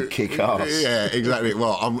go out and kick ass? Yeah, exactly.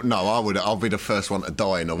 Well, I'll be the first one to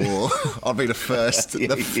die in a war. I'll be the first,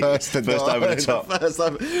 first to die. First over the top.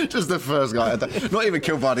 Just the first guy. Not even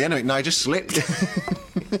killed by the enemy. No, he just slipped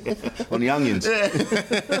on the onions. Yeah.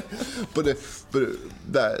 but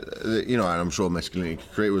that, you know, and I'm sure masculinity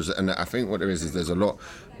creators, and I think what there is there's a lot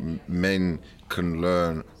men can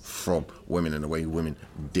learn from women and the way women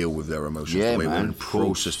deal with their emotions, the way women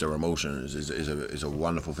process their emotions is a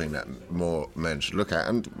wonderful thing that more men should look at.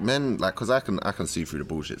 And men, like, because I can see through the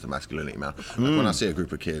bullshit to masculinity, man. Like when I see a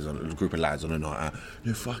group of kids, a group of lads on a night out,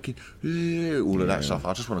 they're fucking all of that stuff.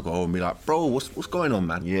 I just want to go home and be like, bro, what's going on,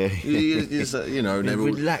 man? Yeah, you know,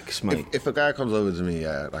 relax, mate. If a guy comes over to me,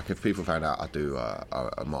 like if people find out I do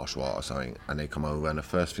a martial art or something, and they come over and the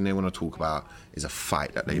first thing they want to talk about is a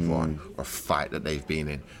fight that they've won or a fight that they've been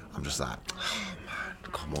in, I'm just like, oh,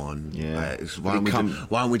 man, come on. Yeah. Why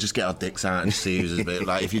don't we just get our dicks out and see who's a bit,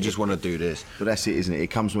 like, if you just want to do this. But that's it, isn't it? It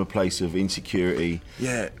comes from a place of insecurity.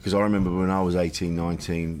 Yeah. Because I remember when I was 18,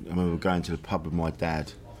 19, I remember going to the pub with my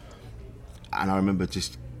dad, and I remember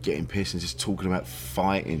just getting pissed and just talking about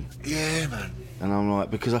fighting. Yeah, man. And I'm like,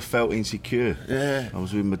 because I felt insecure. Yeah. I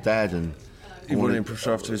was with my dad and he wanted to improve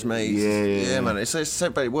himself to his mates. Yeah, man. It's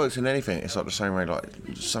but it works in anything. It's like the same way, like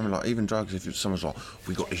something like even drugs. If someone's like,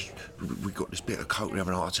 we got this bit of coke the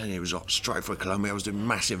other night. I tell you, it was like straight for Colombia. I was doing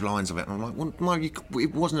massive lines of it, and I'm like, well, no,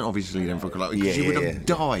 it wasn't obviously then for Colombia because you would have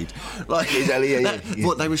died. Like, exactly.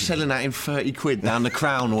 What they were selling that in 30 quid down the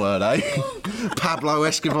Crown, were they? Pablo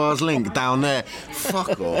Escobar's link down there.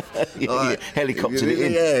 Fuck off. Helicoptered it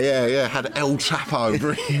in. Yeah. Had El Chapo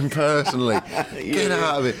bring him personally. Get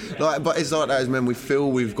out of it. Like, but it's like that as men. We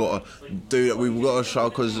feel we've got to do that. We've got to show,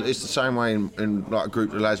 because it's the same way in like a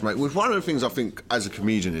group of lads, mate. One of the things I think as a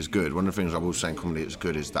comedian is good. One of the things I will say in comedy is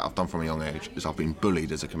good is that I've done from a young age is I've been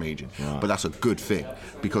bullied as a comedian. Right. But that's a good thing,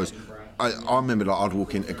 because I remember, like, I'd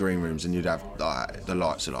walk into green rooms and you'd have like the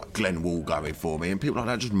likes of like Glenn Wall going for me, and people like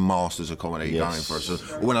that, just masters of comedy going for us. So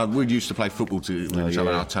when we used to play football with each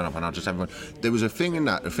other, and I'd turn up and I'd just have fun. There was a thing in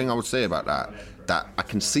that. The thing I would say about that I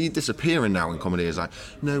can see disappearing now in comedy is like,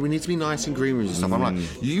 no, we need to be nice in green rooms and stuff. I'm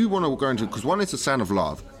like, you want to go into, because one, it's a sign of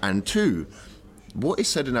love, and two, what is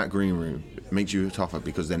said in that green room makes you tougher,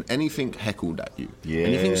 because then anything heckled at you,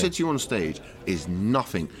 anything said to you on stage is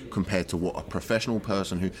nothing compared to what a professional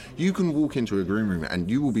person who, you can walk into a green room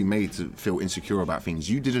and you will be made to feel insecure about things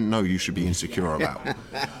you didn't know you should be insecure about.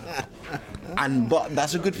 But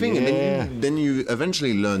that's a good thing, and then you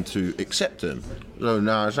eventually learn to accept them. So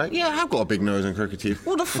now it's like, I've got a big nose and crooked teeth.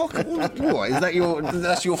 What the fuck? What is that?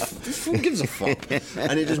 That's your. Who gives a fuck?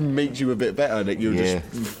 And it just makes you a bit better that you're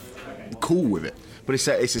just cool with it. But it's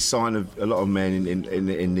a sign of a lot of men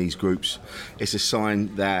in these groups. It's a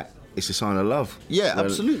sign of love. Yeah,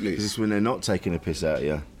 absolutely. Because it's when they're not taking a piss out of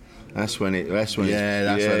you. That's when when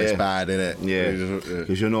it's bad, isn't it? Yeah,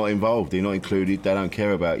 because you're not involved, you're not included. They don't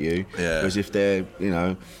care about you. Yeah. Whereas if they're,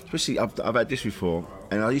 especially I've had this before,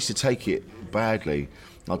 and I used to take it badly.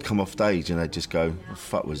 I'd come off stage and they'd just go, "What the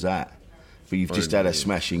fuck was that?" But you've just had a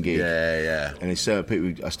smashing gig. Yeah. And there's certain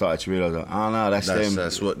people I started to realise, like, oh no, that's them.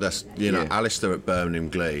 That's Alistair at Birmingham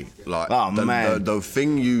Glee. Like, man. The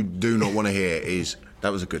thing you do not want to hear is,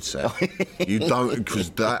 that was a good set. You don't, because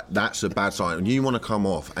that's a bad sign. And you want to come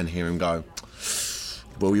off and hear him go,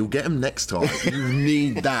 well, you'll get him next time. You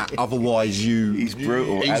need that, otherwise He's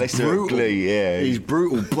brutal. Alistair at Glee, He's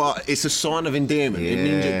brutal, but it's a sign of endearment. It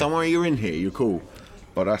means, don't worry, you're in here, you're cool.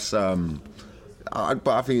 But that's, but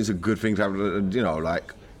I think it's a good thing to have,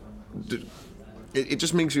 like, it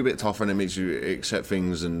just makes you a bit tougher, and it makes you accept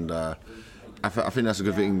things, and I think that's a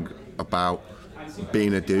good thing about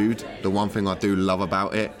being a dude. The one thing I do love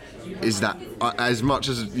about it is that as much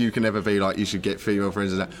as you can ever be like, you should get female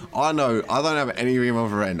friends and that, I know I don't have any female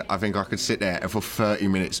friend. I think I could sit there and for 30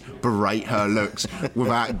 minutes berate her looks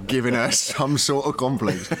without giving her some sort of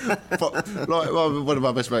complex. But like one of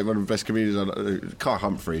my best mates, one of the best comedians, Kai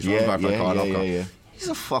Humphries, yeah. He's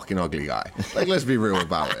a fucking ugly guy. Like, let's be real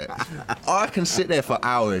about it. I can sit there for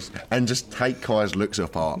hours and just take Kai's looks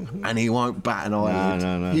apart, and he won't bat an eyelid.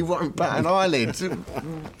 No. He won't bat an eyelid.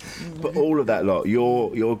 But all of that lot,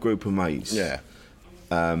 your group of mates,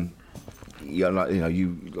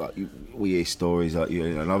 we hear stories like you,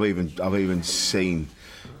 and I've even seen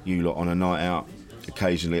you lot on a night out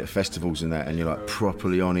occasionally at festivals and that, and you're like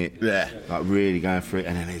properly on it, like really going for it,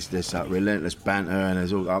 and then there's like relentless banter, and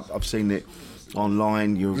there's all I've seen it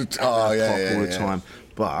online. You're all the time,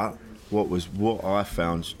 but what I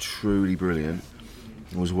found truly brilliant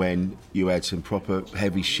was when you had some proper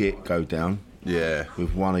heavy shit go down. Yeah,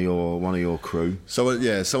 with one of your crew. Someone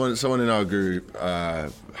in our group.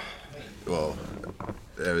 Well,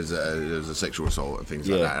 there was a sexual assault and things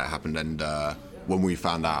like that happened, and when we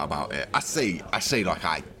found out about it, I say like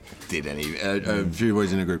I did a few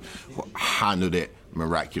boys in the group handled it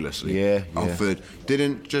miraculously. Offered,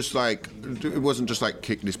 didn't just like, it wasn't just like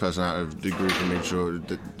kick this person out of the group and make sure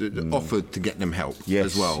that offered to get them help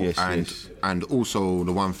as well. And also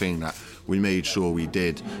the one thing that we made sure we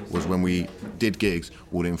did was when we did gigs,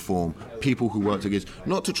 would inform people who worked at gigs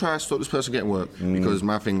not to try to stop this person getting work, because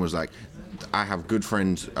my thing was like, I have good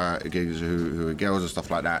friends at gigs who are girls and stuff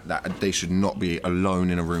like that they should not be alone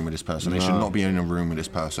in a room with this person. They should not be in a room with this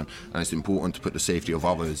person, and it's important to put the safety of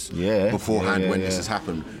others beforehand when this has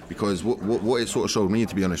happened, because what it sort of showed me,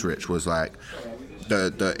 to be honest, Rich, was like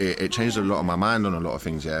it changed a lot of my mind on a lot of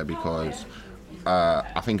things, because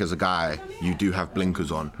I think as a guy, you do have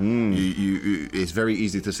blinkers on. It's very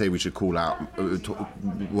easy to say we should call out,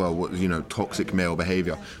 toxic male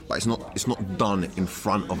behaviour, but it's not done in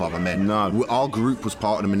front of other men. No, our group was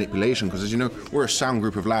part of the manipulation, because as you know, we're a sound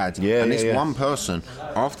group of lads, and this one person,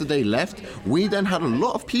 after they left, we then had a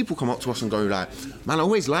lot of people come up to us and go like, "Man, I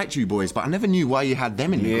always liked you boys, but I never knew why you had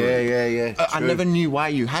them in the group. I never knew why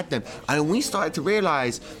you had them." And we started to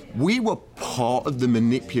realise we were part of the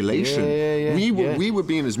manipulation. We were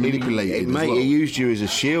being as manipulated. Mate, he used you as a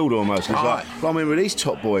shield almost. It's like, well, I mean, we're these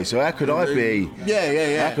top boys, so how could I be?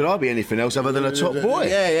 How could I be anything else other than a top boy?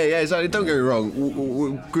 Exactly. Don't get me wrong.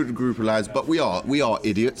 We're a good group of lads, but we are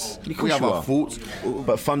idiots. We have our faults.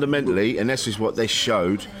 But fundamentally, and this is what they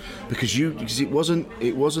showed, because it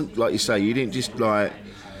wasn't like you say. You didn't just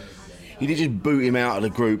boot him out of the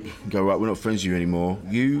group and go, right, we're not friends with you anymore.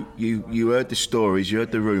 You heard the stories, you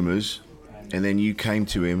heard the rumours, and then you came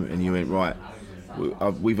to him and you went, right,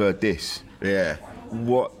 we've heard this. Yeah.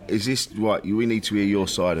 What is this? Right, we need to hear your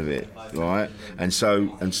side of it, right? And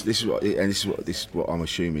this is what I'm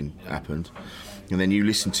assuming happened. And then you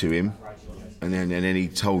listened to him, and then he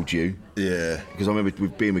told you. Yeah. Because I remember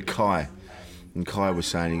being with Kai. And Kai was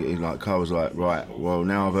saying, Kai was like, right, well,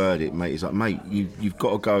 now I've heard it, mate. He's like, mate, you've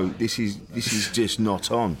got to go. This is just not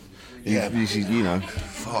on. This is,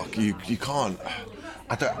 Fuck, you can't.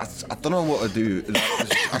 I don't know what to do.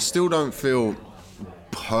 I still don't feel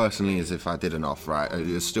personally as if I did enough, right?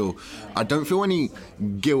 I don't feel any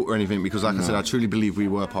guilt or anything, because like I said, I truly believe we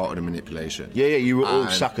were part of the manipulation. Yeah, you were all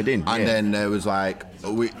suckered in. And then there was like,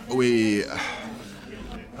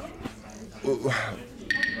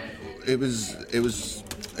 It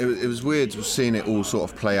was weird seeing it all sort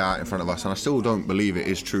of play out in front of us, and I still don't believe it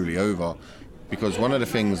is truly over, because one of the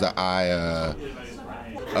things that I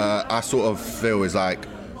sort of feel is like,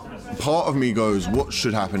 part of me goes, what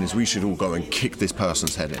should happen is we should all go and kick this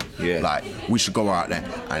person's head in. Yeah. Like, we should go out there,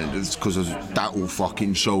 and it's because that will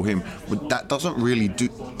fucking show him. But that doesn't really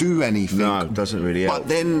do anything. No, it doesn't really help. But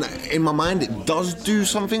then, in my mind, it does do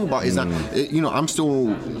something. But is that, I'm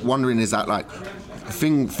still wondering, is that like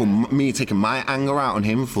thing for me taking my anger out on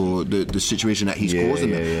him for the situation that he's caused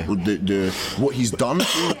and the what he's done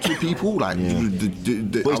to people, like what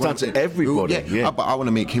he's done to everybody. But I want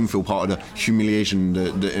to make him feel part of the humiliation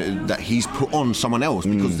that he's put on someone else,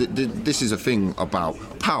 because this is a thing about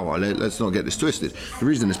power. Let's not get this twisted. The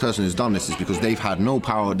reason this person has done this is because they've had no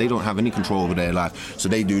power, they don't have any control over their life, so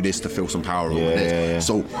they do this to feel some power over this.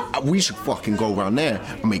 So we should fucking go around there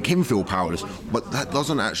and make him feel powerless, but that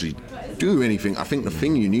doesn't actually do anything. I think the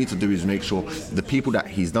thing you need to do is make sure the people that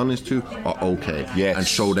he's done this to are okay, and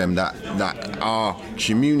show them that our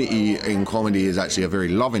community in comedy is actually a very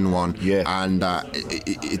loving one, and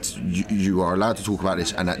it's you are allowed to talk about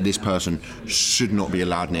this, and that this person should not be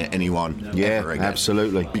allowed near anyone ever again.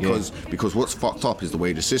 Absolutely. Because what's fucked up is the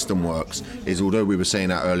way the system works. Is although we were saying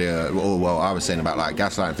that earlier, I was saying about like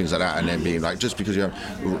gaslighting and things like that, and then being like, just because you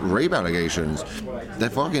have rape allegations,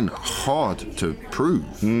 they're fucking hard to prove.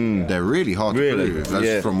 They're really hard to prove.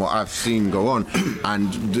 That's from what I've seen go on,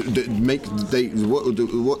 and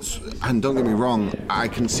and don't get me wrong, I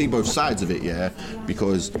can see both sides of it,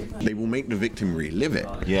 because they will make the victim relive it.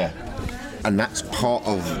 And that's part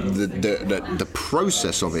of the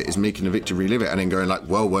process of it, is making the victim relive it and then going like,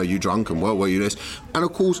 well, were you drunk, and well, were you this? And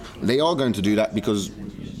of course, they are going to do that because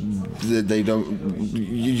they don't.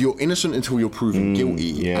 You're innocent until you're proven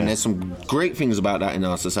guilty, and there's some great things about that in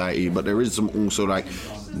our society, but there is some also like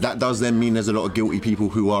that does then mean there's a lot of guilty people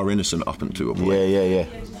who are innocent up until a point. Yeah.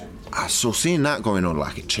 So seeing that going on,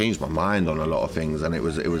 like, it changed my mind on a lot of things, and it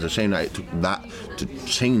was a shame that it took that to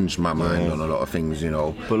change my mind on a lot of things, you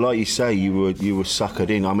know. But like you say, you were suckered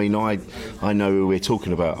in. I mean, I know who we're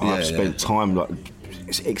talking about. I've spent time, like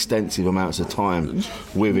extensive amounts of time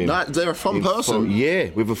with him. They're a fun person.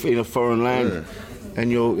 In a foreign land. Yeah.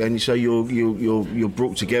 And so you're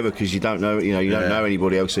brought together because you don't know know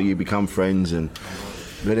anybody else, so you become friends.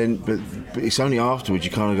 But it's only afterwards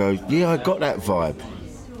you kind of go, I got that vibe.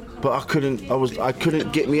 But I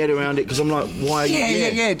couldn't get my head around it because I'm like, why?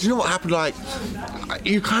 Yeah. Do you know what happened? Like,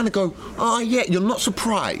 you kind of go, you're not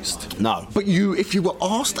surprised. No. But if you were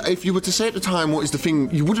asked, if you were to say at the time, what is the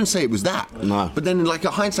thing, you wouldn't say it was that. No. But then, like,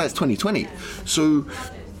 hindsight's 20/20. So,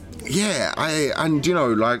 yeah,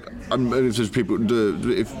 there's people,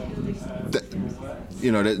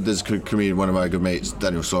 there's a comedian, one of my good mates,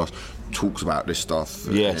 Daniel Sauce, talks about this stuff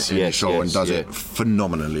in the show and does it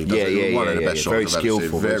phenomenally. One of the best shows I've ever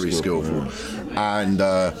seen. Very skillful. And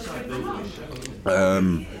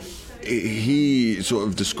he sort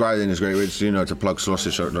of described in his great words, to plug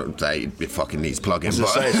sausage. It fucking needs plugging.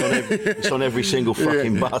 It's on every single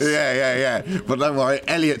fucking bus. Yeah. But don't worry,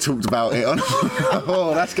 Elliot talked about it.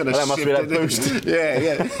 That's going to that must be that boost.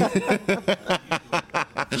 Yeah.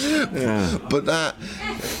 But that,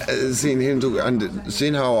 seeing him talk and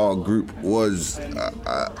seeing how our group was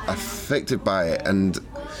affected by it, and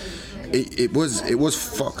it was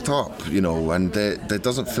fucked up, and there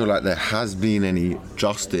doesn't feel like there has been any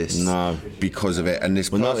justice because of it. And this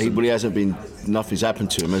he hasn't been. Nothing's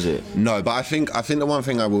happened to him, has it? No, but I think the one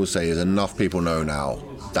thing I will say is enough people know now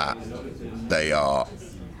that they are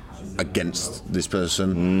against this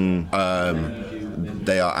person.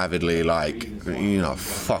 They are avidly like,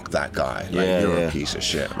 fuck that guy. Like, you're a piece of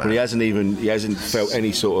shit, man. But he hasn't felt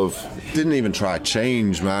any sort of... Didn't even try to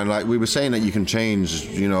change, man. Like, we were saying that you can change,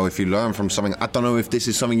 if you learn from something. I don't know if this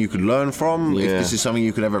is something you could learn from, if this is something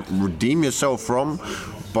you could ever redeem yourself from,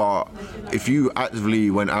 but if you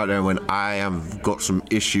actively went out there and went, I have got some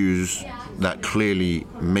issues that clearly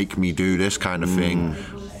make me do this kind of thing,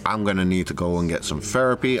 I'm going to need to go and get some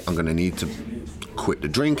therapy, I'm going to need to quit the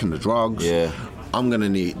drink and the drugs. Yeah. I'm going to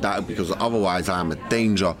need that because otherwise I'm a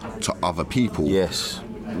danger to other people. Yes.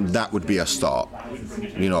 That would be a start.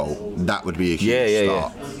 That would be a huge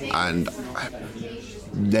start. Yeah. And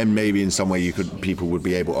then maybe in some way people would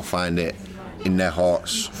be able to find it in their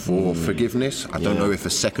hearts for forgiveness. I don't know if a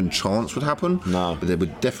second chance would happen. No. But they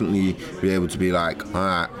would definitely be able to be like, all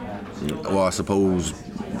right, well, I suppose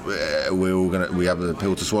we have a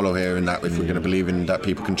pill to swallow here, in that if we're going to believe in that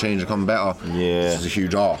people can change and become better, this is a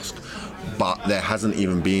huge ask. But there hasn't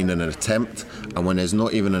even been an attempt, and when there's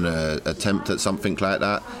not even an attempt at something like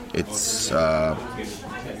that, it's I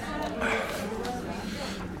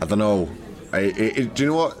don't know. Do you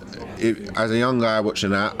know what? As a young guy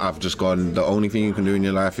watching that, I've just gone, the only thing you can do in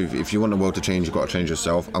your life, if you want the world to change, you've got to change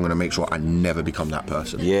yourself. I'm going to make sure I never become that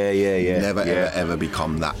person. Yeah. Never, ever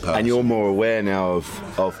become that person. And you're more aware now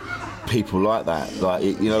of people like that, like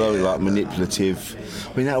like manipulative.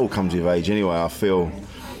 I mean, that all comes with age anyway, I feel.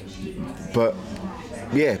 But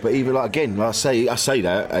even like I say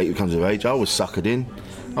that it comes with age. I was suckered in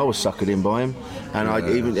by him,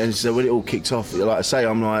 and so when it all kicked off, like I say,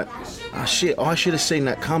 I'm like, shit, I should have seen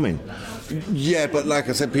that coming. Yeah, but like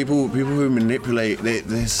I said, people who manipulate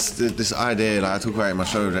this idea, like I talk about it in my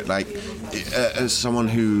show, that like as someone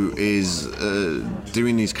who is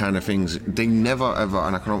doing these kind of things, they never ever,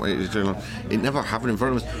 and I can't wait to it never happened in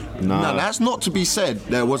front of us. No, that's not to be said.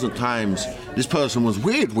 There wasn't times this person was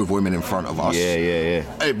weird with women in front of us. Yeah.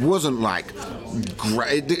 It wasn't like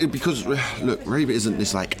great, because look, rape isn't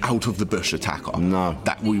this like out of the bush attacker. No,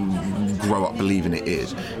 that we grow up believing it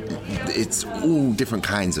is. It's all different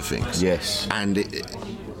kinds of things. Yes.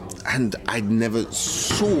 And I never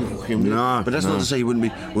saw him. No. But that's not to say he wouldn't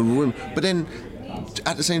be with women. But then,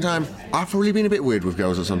 at the same time, I've probably been a bit weird with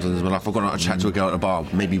girls or something in my life. I've gone out to chat to a girl at a bar,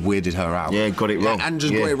 maybe weirded her out. Yeah, got it wrong. And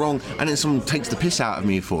just got it wrong. And then someone takes the piss out of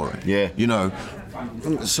me for it. Yeah.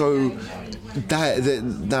 So...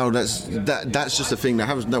 That's just a thing that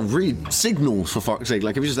happens. Now read signals, for fuck's sake.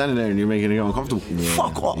 Like if you're just standing there and you're making it uncomfortable,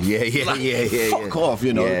 fuck off. Fuck off.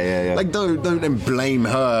 Yeah. Like don't then blame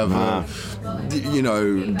her for,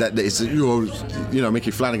 that it's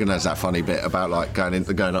Mickey Flanagan has that funny bit about like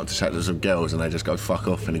going up to chat to some girls and they just go fuck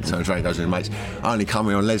off, and he turns around and goes to his mates, I only come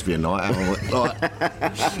here on lesbian night,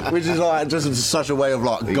 which is like just such a way of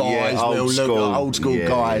like guys, old school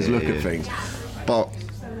guys look at things, but.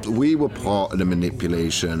 we were part of the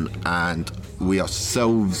manipulation, and we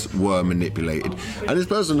ourselves were manipulated. And this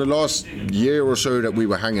person, the last year or so that we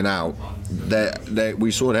were hanging out,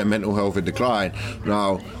 we saw their mental health in decline.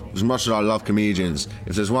 Now, as much as I love comedians,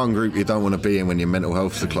 if there's one group you don't want to be in when your mental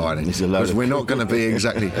health's declining, because we're not going to be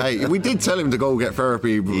exactly. Hey, we did tell him to go get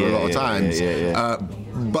therapy a lot of times,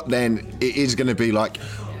 but then it is going to be like,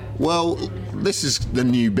 well, this is the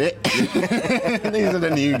new bit. These are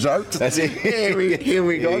the new jokes. That's it. Here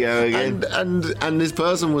we go. Again. And this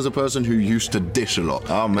person was a person who used to dish a lot.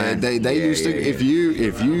 Oh man, they used to. If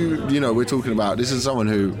you know, we're talking about. This is someone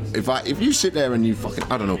who, if you sit there and you fucking,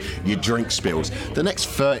 I don't know, your drink spills, the next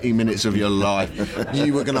 30 minutes of your life,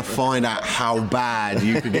 you were gonna find out how bad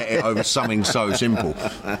you could get it over something so simple.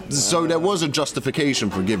 So there was a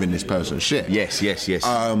justification for giving this person shit. Yes.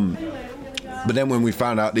 But then when we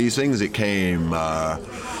found out these things, it came.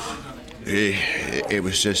 It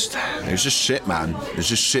was just shit, man. It's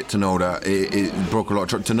just shit to know that it broke a lot of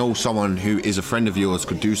trust. To know someone who is a friend of yours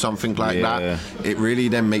could do something like that, it really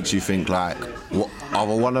then makes you think like,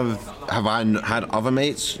 have I had other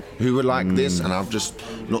mates who were like this, and I've just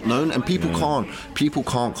not known? And people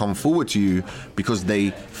can't come forward to you because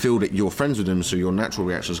they feel that you're friends with them. So your natural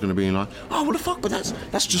reaction is going to be like, oh, what the fuck? But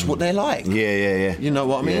that's just what they're like. Yeah. You know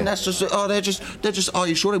what I mean? Yeah. That's just they're just. Are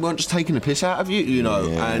you sure they weren't just taking the piss out of you? You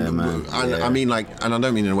know? I mean, like, and I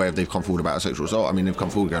don't mean in a way if they've come forward about a sexual assault. I mean they've come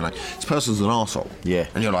forward going like, this person's an arsehole. Yeah.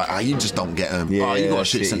 And you're like, you just don't get them. You got a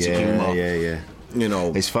shit sense of humour. Yeah. You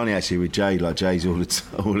know, it's funny actually with Jay. Like Jay's all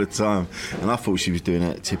the time, and I thought she was doing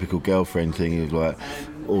that typical girlfriend thing of like,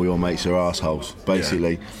 all your mates are assholes,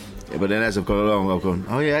 basically. Yeah. But then as I've gone along, I've gone,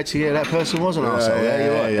 oh yeah, actually, that person was an arsehole. Yeah,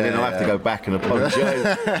 you're right. And then I have to go back and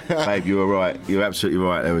apologise. Babe, you were right. You're absolutely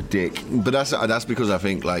right. They were a dick. But that's because I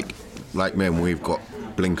think like men, we've got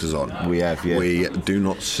blinkers on. We have, yeah. We do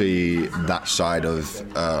not see that side of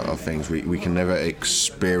things. We can never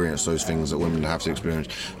experience those things that women have to experience.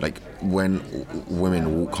 Like when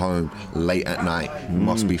women walk home late at night, it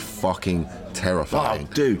must be fucking terrifying.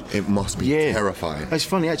 Oh, dude, it must be terrifying. It's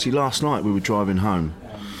funny actually. Last night we were driving home.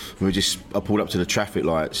 I pulled up to the traffic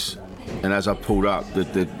lights, and as I pulled up,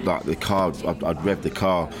 the car, I'd revved the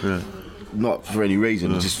car, not for any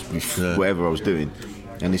reason, just whatever I was doing.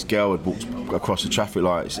 And this girl had walked across the traffic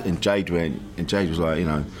lights, and Jade was like, you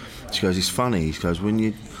know, she goes, it's funny. She goes, when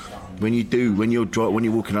you're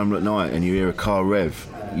walking home at night and you hear a car rev,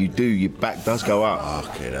 your back does go up.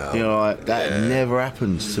 Fucking hell. You know, like that never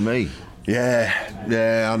happens to me. Yeah,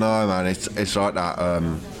 I know, man. It's like that.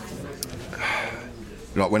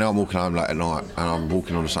 Like when I'm walking home late at night and I'm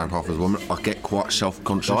walking on the same path as a woman, I get quite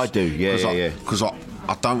self-conscious. I do, yeah. Because I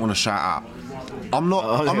don't want to shout out. I'm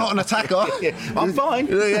not an attacker. I'm fine.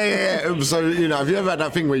 Yeah. So, you know, have you ever had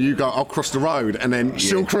that thing where you go, I'll cross the road, and then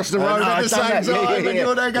she'll cross the road at the same time, and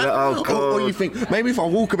you're there going, or you think, maybe if I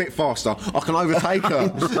walk a bit faster, I can overtake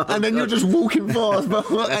her, and then you're just walking fast.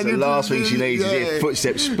 That's the last thing she needs is your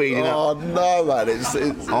footsteps speeding up. Oh, no, man. It's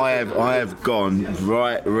I have gone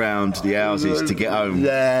right round the houses to get home.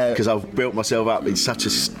 Yeah. Because I've built myself up in such a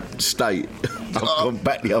state. I've gone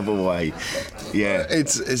back the other way. Yeah.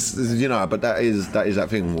 It's you know, but that is that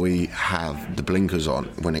thing. We have the blinkers on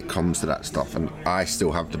when it comes to that stuff, and I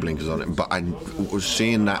still have the blinkers on it. But I was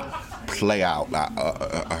seeing that play out, that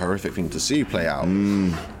a horrific thing to see play out.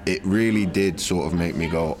 It really did sort of make me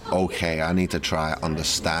go, okay, I need to try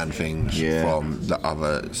understand things from the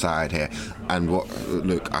other side here. And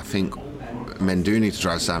look, I think men do need to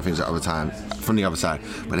try to understand things from the other side,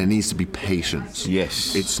 but there needs to be patience.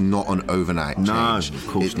 Yes. It's not an overnight change. No, of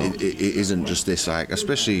course not. It isn't just this, like,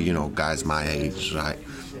 especially, you know, guys my age, right?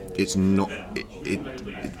 It's not.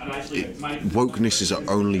 Wokeness is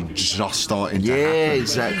only just starting to happen. Yeah,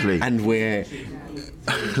 exactly. And we're.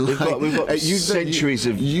 We've got centuries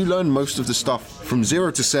of. You learn most of the stuff from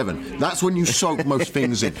 0 to 7. That's when you soak most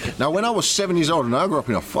things in. Now, when I was 7 years old and I grew up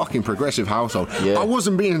in a fucking progressive household, I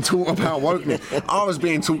wasn't being taught about wokeness. I was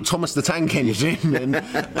being taught Thomas the Tank Engine,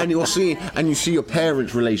 and you see your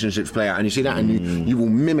parents' relationships play out, and you see that, and you will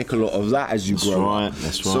mimic a lot of that as you grow up.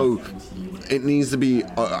 That's right. So it needs to be,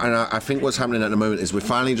 and I think what's happening at the moment is we're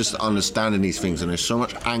finally just understanding these things, and there's so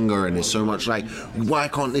much anger, and there's so much like, why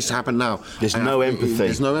can't this happen now? There's no empathy.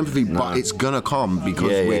 There's no empathy, but it's gonna come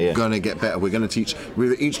because we're gonna get better. We're gonna teach.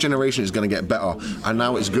 Each generation is gonna get better, and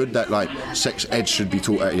now it's good that like sex ed should be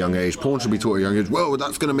taught at a young age. Porn should be taught at a young age. Well,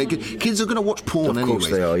 that's gonna make it. Kids are gonna watch porn anyway. Of course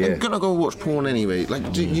they are. Yeah. They're gonna go watch porn anyway.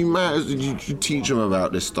 Like you teach them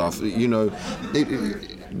about this stuff. You know.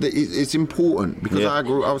 it's important because I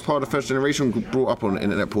was part of the first generation brought up on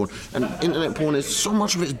internet porn, and internet porn is so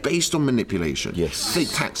much of it is based on manipulation. Yes. Fake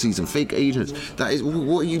taxis and fake agents. That is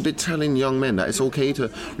what you've been telling young men, that it's okay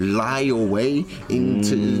to lie your way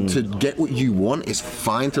into to get what you want. It's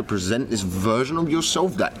fine to present this version of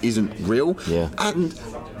yourself that isn't real. Yeah. And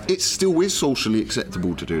it still is socially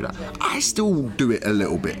acceptable to do that. I still do it a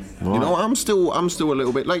little bit. Right. You know, I'm still a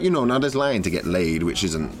little bit like, you know, now there's lying to get laid, which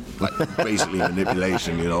isn't like basically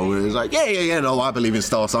manipulation, you know. It's like, no, I believe in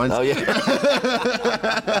star signs. Oh yeah.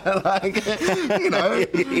 Like, you know.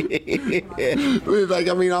 Like,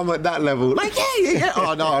 I mean, I'm at that level. Like, yeah.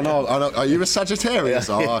 Oh no. Are you a Sagittarius?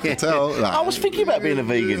 Oh, I can tell. Like, I was thinking about being a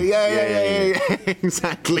vegan. Yeah.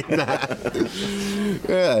 Exactly that.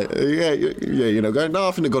 Yeah. You know, going, no,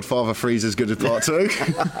 I think The Godfather 3 is as good as Part 2.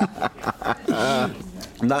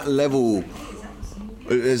 That level,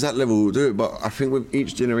 there's that level to do it, but I think with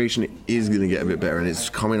each generation it is going to get a bit better, and it's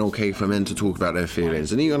coming okay for men to talk about their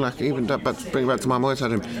feelings. And even that, but bring it back to my Muay Thai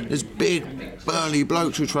gym, there's big burly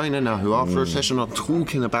blokes who train there now who after a session are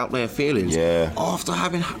talking about their feelings after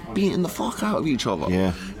having beaten the fuck out of each other.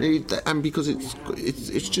 Yeah. And because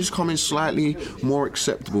it's just coming slightly more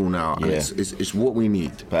acceptable now, and it's what we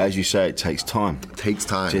need. But as you say, it takes time. It takes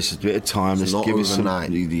time. Just a bit of time. It's Let's not give us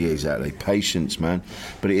overnight. Exactly. Patience, man.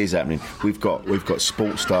 But it is happening. We've got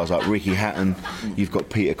sports stars like Ricky Hatton. You've got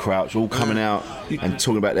Peter Crouch, all coming out and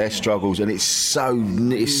talking about their struggles, and it's so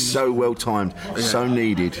well timed, so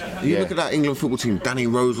needed. You look at that England football team. Danny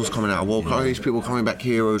Rose was coming out. World Cup. These people coming back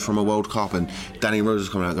heroes from a World Cup, and Danny Rose was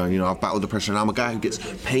coming out going, you know, I've battled depression. I'm a guy who gets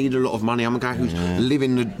paid a lot of money. I'm a guy who's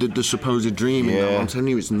living the supposed dream. And I'm telling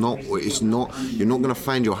you, it's not. You're not going to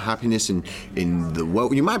find your happiness in the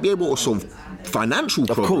world. You might be able to solve financial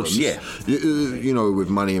problems, you know, with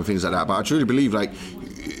money and things like that. But I truly believe, like,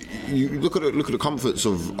 you look at the comforts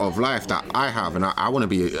of life that I have, and I want to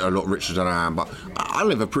be a lot richer than I am, but I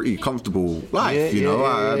live a pretty comfortable life.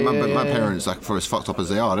 My parents, like, for as fucked up as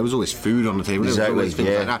they are, there was always food on the table. There was always things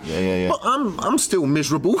like that. But I'm still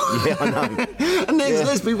miserable. Yeah, I know. And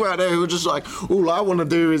there's people out there who are just like, all I want to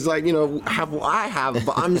do is, like, you know, have what I have,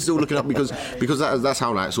 but I'm still looking up because that's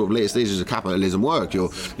how, like, sort of later stages of capitalism work. You're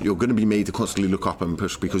going to be made to constantly look up and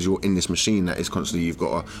push because you're in this machine that is constantly, you've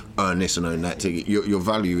got to earn this and earn that. Your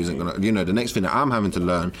value isn't going to, you know, the next thing that I'm having to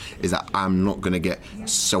learn is that I'm not going to get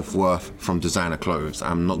self-worth from designer clothes.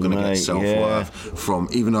 I'm not going to get self-worth from,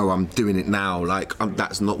 even though I'm doing it now, like,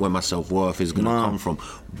 that's not where my self-worth is going to come from,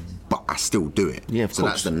 but I still do it. Yeah, of course. So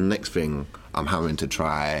that's the next thing I'm having to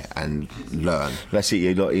try and learn. That's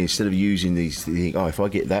it. Like, instead of using these, you think, if I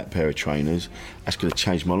get that pair of trainers, that's going to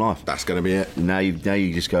change my life. That's going to be it. Now you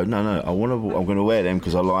just go, no, I'm going to wear them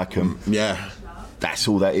because I like them. Yeah. That's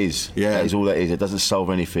all that is. Yeah. That is all that is. It doesn't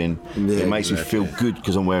solve anything. Yeah, it makes me feel good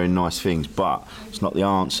because I'm wearing nice things, but it's not the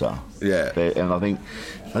answer. Yeah. And I think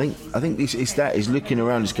it's looking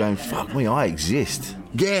around, just going, fuck me, I exist.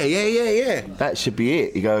 Yeah. That should be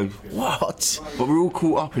it. You go, what? But we're all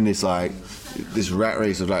caught up in this, like, this rat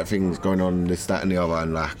race of, like, things going on, this, that, and the other,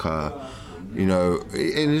 and, like, you know,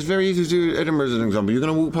 and it's very easy to do. Edinburgh as an example. You're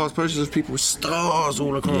going to walk past posters of people with stars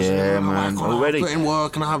all across. Yeah, man. Already. I put in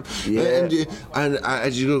work and I have. And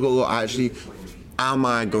as you look at, actually, am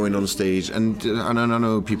I going on stage? And I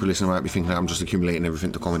know people listening might be thinking that I'm just accumulating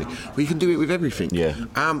everything to comedy. But you can do it with everything. Yeah.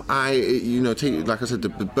 Am I, you know, take, like I said, the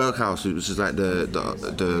Berghaus, which is like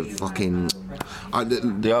the fucking.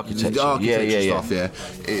 The architecture stuff,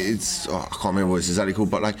 it's I can't remember what it's exactly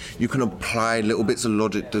called, but, like, you can apply little bits of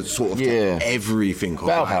logic to sort of to everything.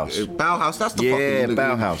 Bauhaus, that's the fucking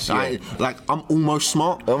Bauhaus. Like, I'm almost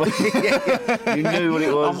smart. You knew what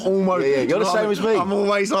it was. I'm almost. Yeah. You're the same as me. I'm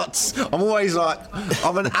always like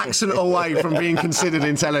I'm an accent away from being considered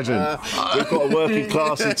intelligent. We've got a working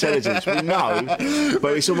class intelligence. We know,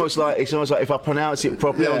 but it's almost like if I pronounce it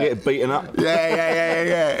properly, I'll get beaten up.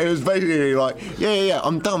 Yeah. It was basically like,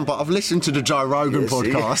 I'm done, but I've listened to the Joe Rogan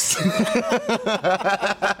podcast.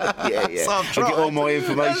 So I get all my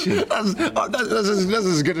information. That's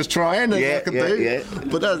as good as trying as I can do. Yeah.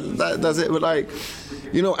 But that's it. But, like,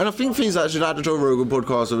 you know, and I think things like the Joe Rogan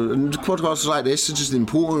podcast and podcasts like this are just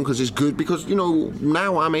important because it's good, because, you know,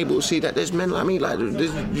 now I'm able to see that there's men like me, like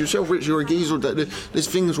there's yourself, Rich, you're a geezer, that there's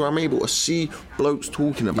things where I'm able to see blokes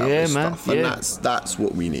talking about this stuff, and that's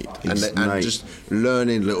what we need. And just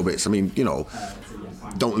learning little bits. I mean, you know,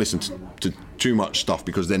 don't listen to too much stuff,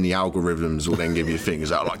 because then the algorithms will then give you things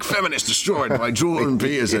that are like "feminist destroyed" by Jordan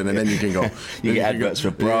Peterson, and then you can go. You get adverts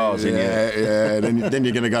for bras, then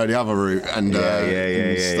you're going to go the other route and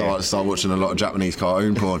start watching a lot of Japanese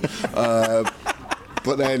cartoon porn.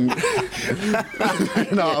 But then, you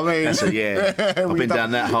know what I mean? So, yeah, I've been down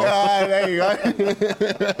that hole. There you go.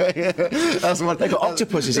 That's what They got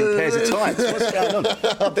octopuses in pairs of tights. What's going on?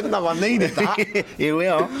 I didn't know I needed that. Here we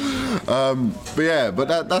are.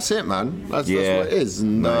 But that's it, man. That's what it is.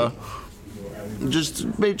 And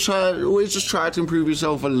always try to improve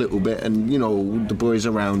yourself a little bit, and you know the boys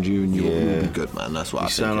around you, and you'll be good, man. That's what I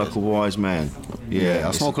think. You sound like a wise man. Yeah,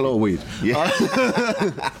 I smoke a lot of weed. Yeah.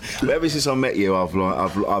 But ever since I met you, I've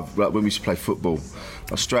when we used to play football,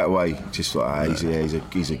 I straight away just thought, he's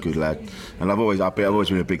a good lad, and I've always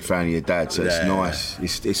been a big fan of your dad. So it's nice.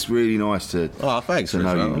 It's really nice to thanks to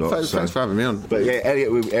know you lot. Thanks for having me on. But yeah,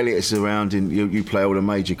 Elliot is around. You play all the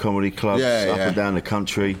major comedy clubs up and down the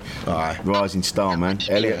country. Rising star, man.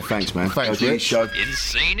 Elliot, thanks, man. Thanks, Rich.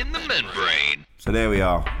 Insane in the membrane. So there we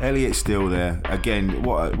are. Elliot's still there. Again,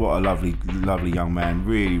 what a lovely young man.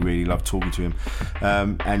 Really, really love talking to him.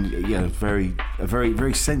 And yeah, a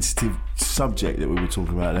very sensitive subject that we were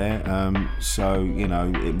talking about there. So you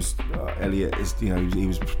know, it was Elliot. He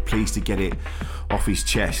was pleased to get it off his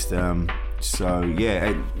chest. So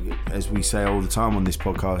yeah, as we say all the time on this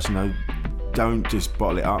podcast, you know, don't just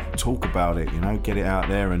bottle it up. Talk about it. You know, get it out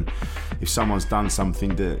there. And if someone's done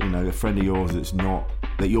something that, you know, a friend of yours that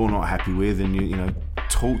you're not happy with, and you know,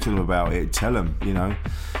 talk to them about it. Tell them. You know,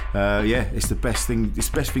 it's the best thing. It's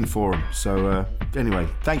the best thing for them. So anyway,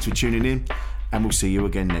 thanks for tuning in, and we'll see you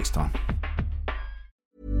again next time.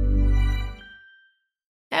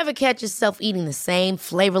 Ever catch yourself eating the same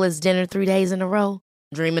flavorless dinner 3 days in a row?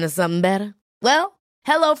 Dreaming of something better? Well,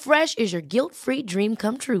 HelloFresh is your guilt-free dream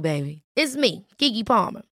come true, baby. It's me, Keke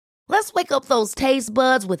Palmer. Let's wake up those taste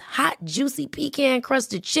buds with hot, juicy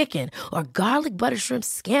pecan-crusted chicken or garlic butter shrimp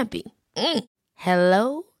scampi.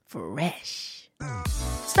 Hello Fresh.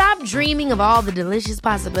 Stop dreaming of all the delicious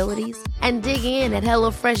possibilities and dig in at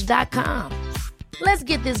HelloFresh.com. Let's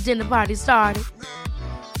get this dinner party started.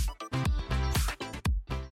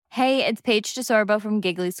 Hey, it's Paige DeSorbo from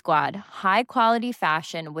Giggly Squad. High quality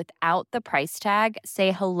fashion without the price tag.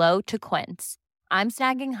 Say hello to Quince. I'm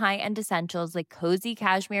snagging high-end essentials like cozy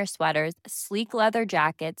cashmere sweaters, sleek leather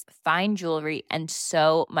jackets, fine jewelry, and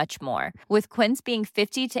so much more. With Quince being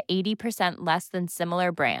 50 to 80% less than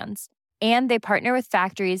similar brands. And they partner with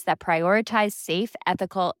factories that prioritize safe,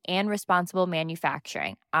 ethical, and responsible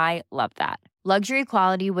manufacturing. I love that. Luxury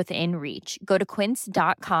quality within reach. Go to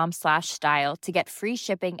quince.com/style to get free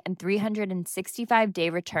shipping and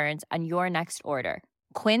 365-day returns on your next order.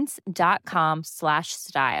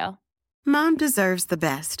 Quince.com/style. Mom deserves the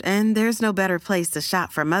best, and there's no better place to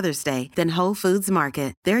shop for Mother's Day than Whole Foods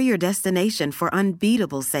Market. They're your destination for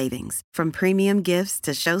unbeatable savings, from premium gifts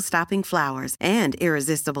to show-stopping flowers and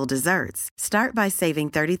irresistible desserts. Start by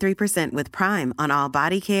saving 33% with Prime on all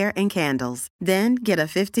body care and candles. Then get a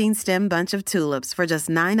 15-stem bunch of tulips for just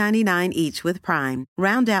 $9.99 each with Prime.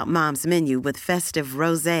 Round out Mom's menu with festive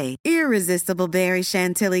rosé, irresistible berry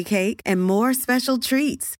chantilly cake, and more special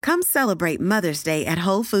treats. Come celebrate Mother's Day at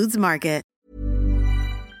Whole Foods Market.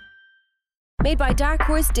 Made by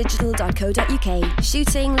darkhorse digital.co.uk.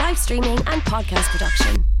 Shooting, live streaming and podcast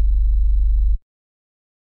production.